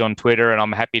message on Twitter and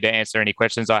I'm happy to answer any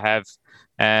questions I have.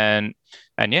 And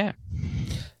yeah.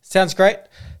 Sounds great.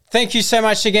 Thank you so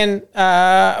much again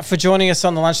for joining us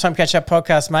on the Lunchtime Catch-Up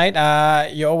podcast, mate.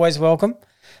 You're always welcome.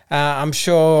 I'm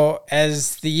sure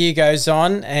as the year goes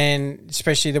on, and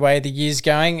especially the way the year's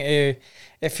going,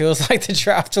 it feels like the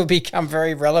draft will become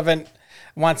very relevant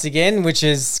once again, which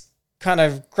is kind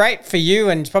of great for you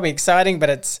and probably exciting,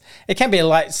 but it can be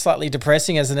slightly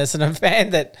depressing as an Essendon fan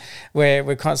that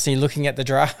we're constantly looking at the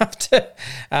draft.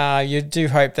 You do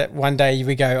hope that one day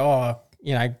we go,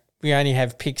 we only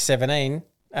have pick 17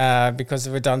 because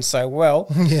we've done so well.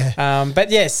 Yeah.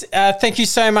 But yes, thank you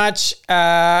so much.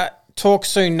 Talk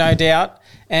soon, no doubt,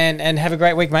 and have a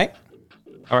great week, mate.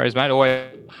 All right, mate.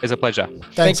 Always a pleasure.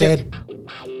 Thanks, Ed.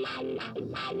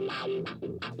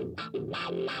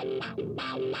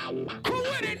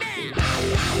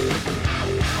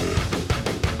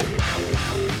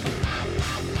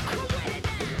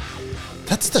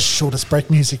 That's the shortest break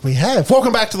music we have.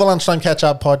 Welcome back to the Lunchtime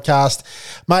Catch-Up podcast.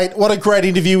 Mate, what a great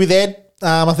interview with Ed.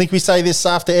 I think we say this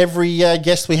after every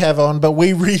guest we have on, but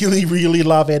we really, really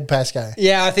love Ed Pascoe.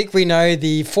 Yeah, I think we know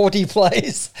the 40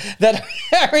 plays that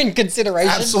are in consideration.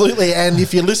 Absolutely, and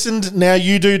if you listened, now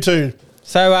you do too.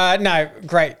 So, no,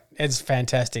 great. It's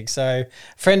fantastic. So,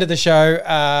 friend of the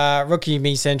show, Rookie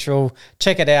Me Central.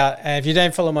 Check it out. And if you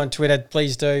don't follow him on Twitter,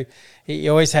 please do. He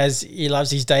always has. He loves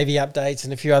his Davey updates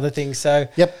and a few other things. So,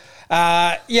 yep.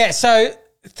 So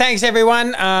thanks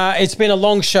everyone. It's been a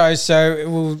long show,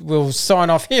 so we'll sign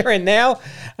off here and now.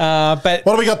 But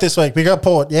what do we got this week? We got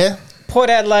Port, yeah. Port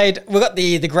Adelaide. We got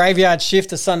the graveyard shift,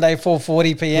 the Sunday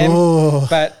 4:40 p.m. Ooh.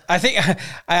 But I think I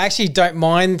actually don't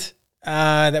mind.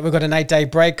 That we've got an 8-day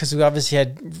break because we obviously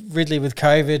had Ridley with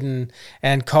COVID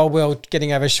and Caldwell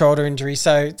getting over shoulder injury.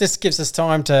 So this gives us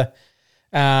time to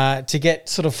get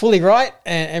sort of fully right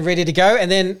and ready to go. And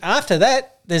then after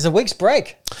that, there's a week's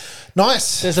break.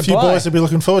 Nice. There's a few bye. boys will be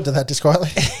looking forward to that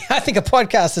disquietly. I think a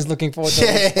podcast is looking forward to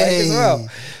a break as well.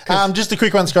 Just a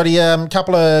quick one, Scotty. A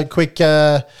couple of quick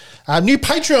new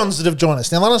Patreons that have joined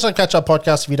us. Now, the Lunchtime Catch-Up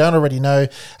podcast, if you don't already know,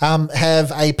 have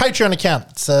a Patreon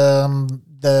account. It's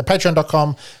the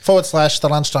patreon.com/the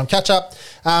Lunchtime Catch-Up.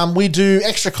 We do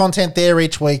extra content there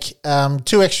each week,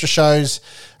 2 extra shows,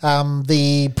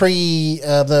 the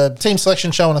team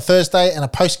selection show on a Thursday and a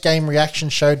post-game reaction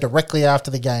show directly after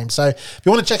the game. So if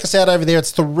you want to check us out over there,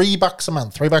 it's $3 a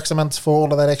month. $3 a month for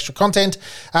all of that extra content.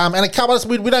 And a couple of us,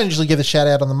 we don't usually give a shout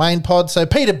out on the main pod. So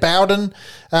Peter Bowden,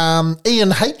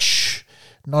 Ian H.,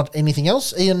 not anything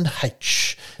else, Ian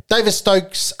H., Davis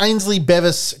Stokes, Ainsley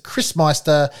Bevis, Chris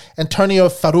Meister, Antonio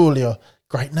Farulio.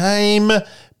 Great name.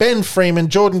 Ben Freeman,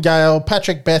 Jordan Gale,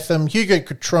 Patrick Betham, Hugo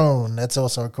Catrone. That's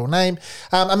also a cool name.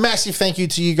 A massive thank you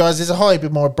to you guys. There's a whole heap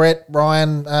more. Brett,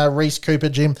 Ryan, Reese, Cooper,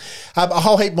 Jim. A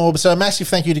whole heap more. So a massive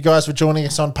thank you to you guys for joining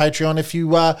us on Patreon. If you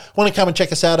want to come and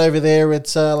check us out over there,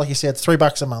 it's like you said, it's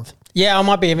 $3 a month. Yeah, I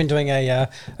might be even doing a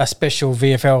special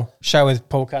VFL show with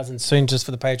Paul Cousins soon just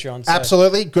for the Patreon. So.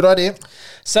 Absolutely. Good idea.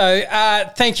 So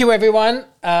thank you, everyone.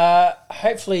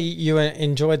 Hopefully you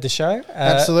enjoyed the show.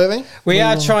 Absolutely. We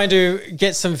are trying to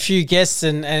get some few guests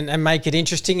and make it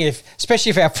interesting, especially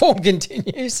if our form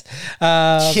continues.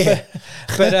 Yeah.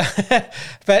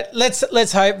 But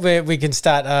let's hope we can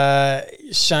start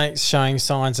showing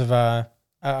signs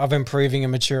of improving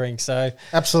and maturing. So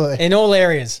absolutely in all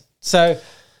areas. So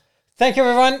thank you,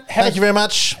 everyone. Thank you very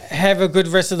much. Have a good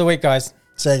rest of the week, guys.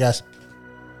 See you guys.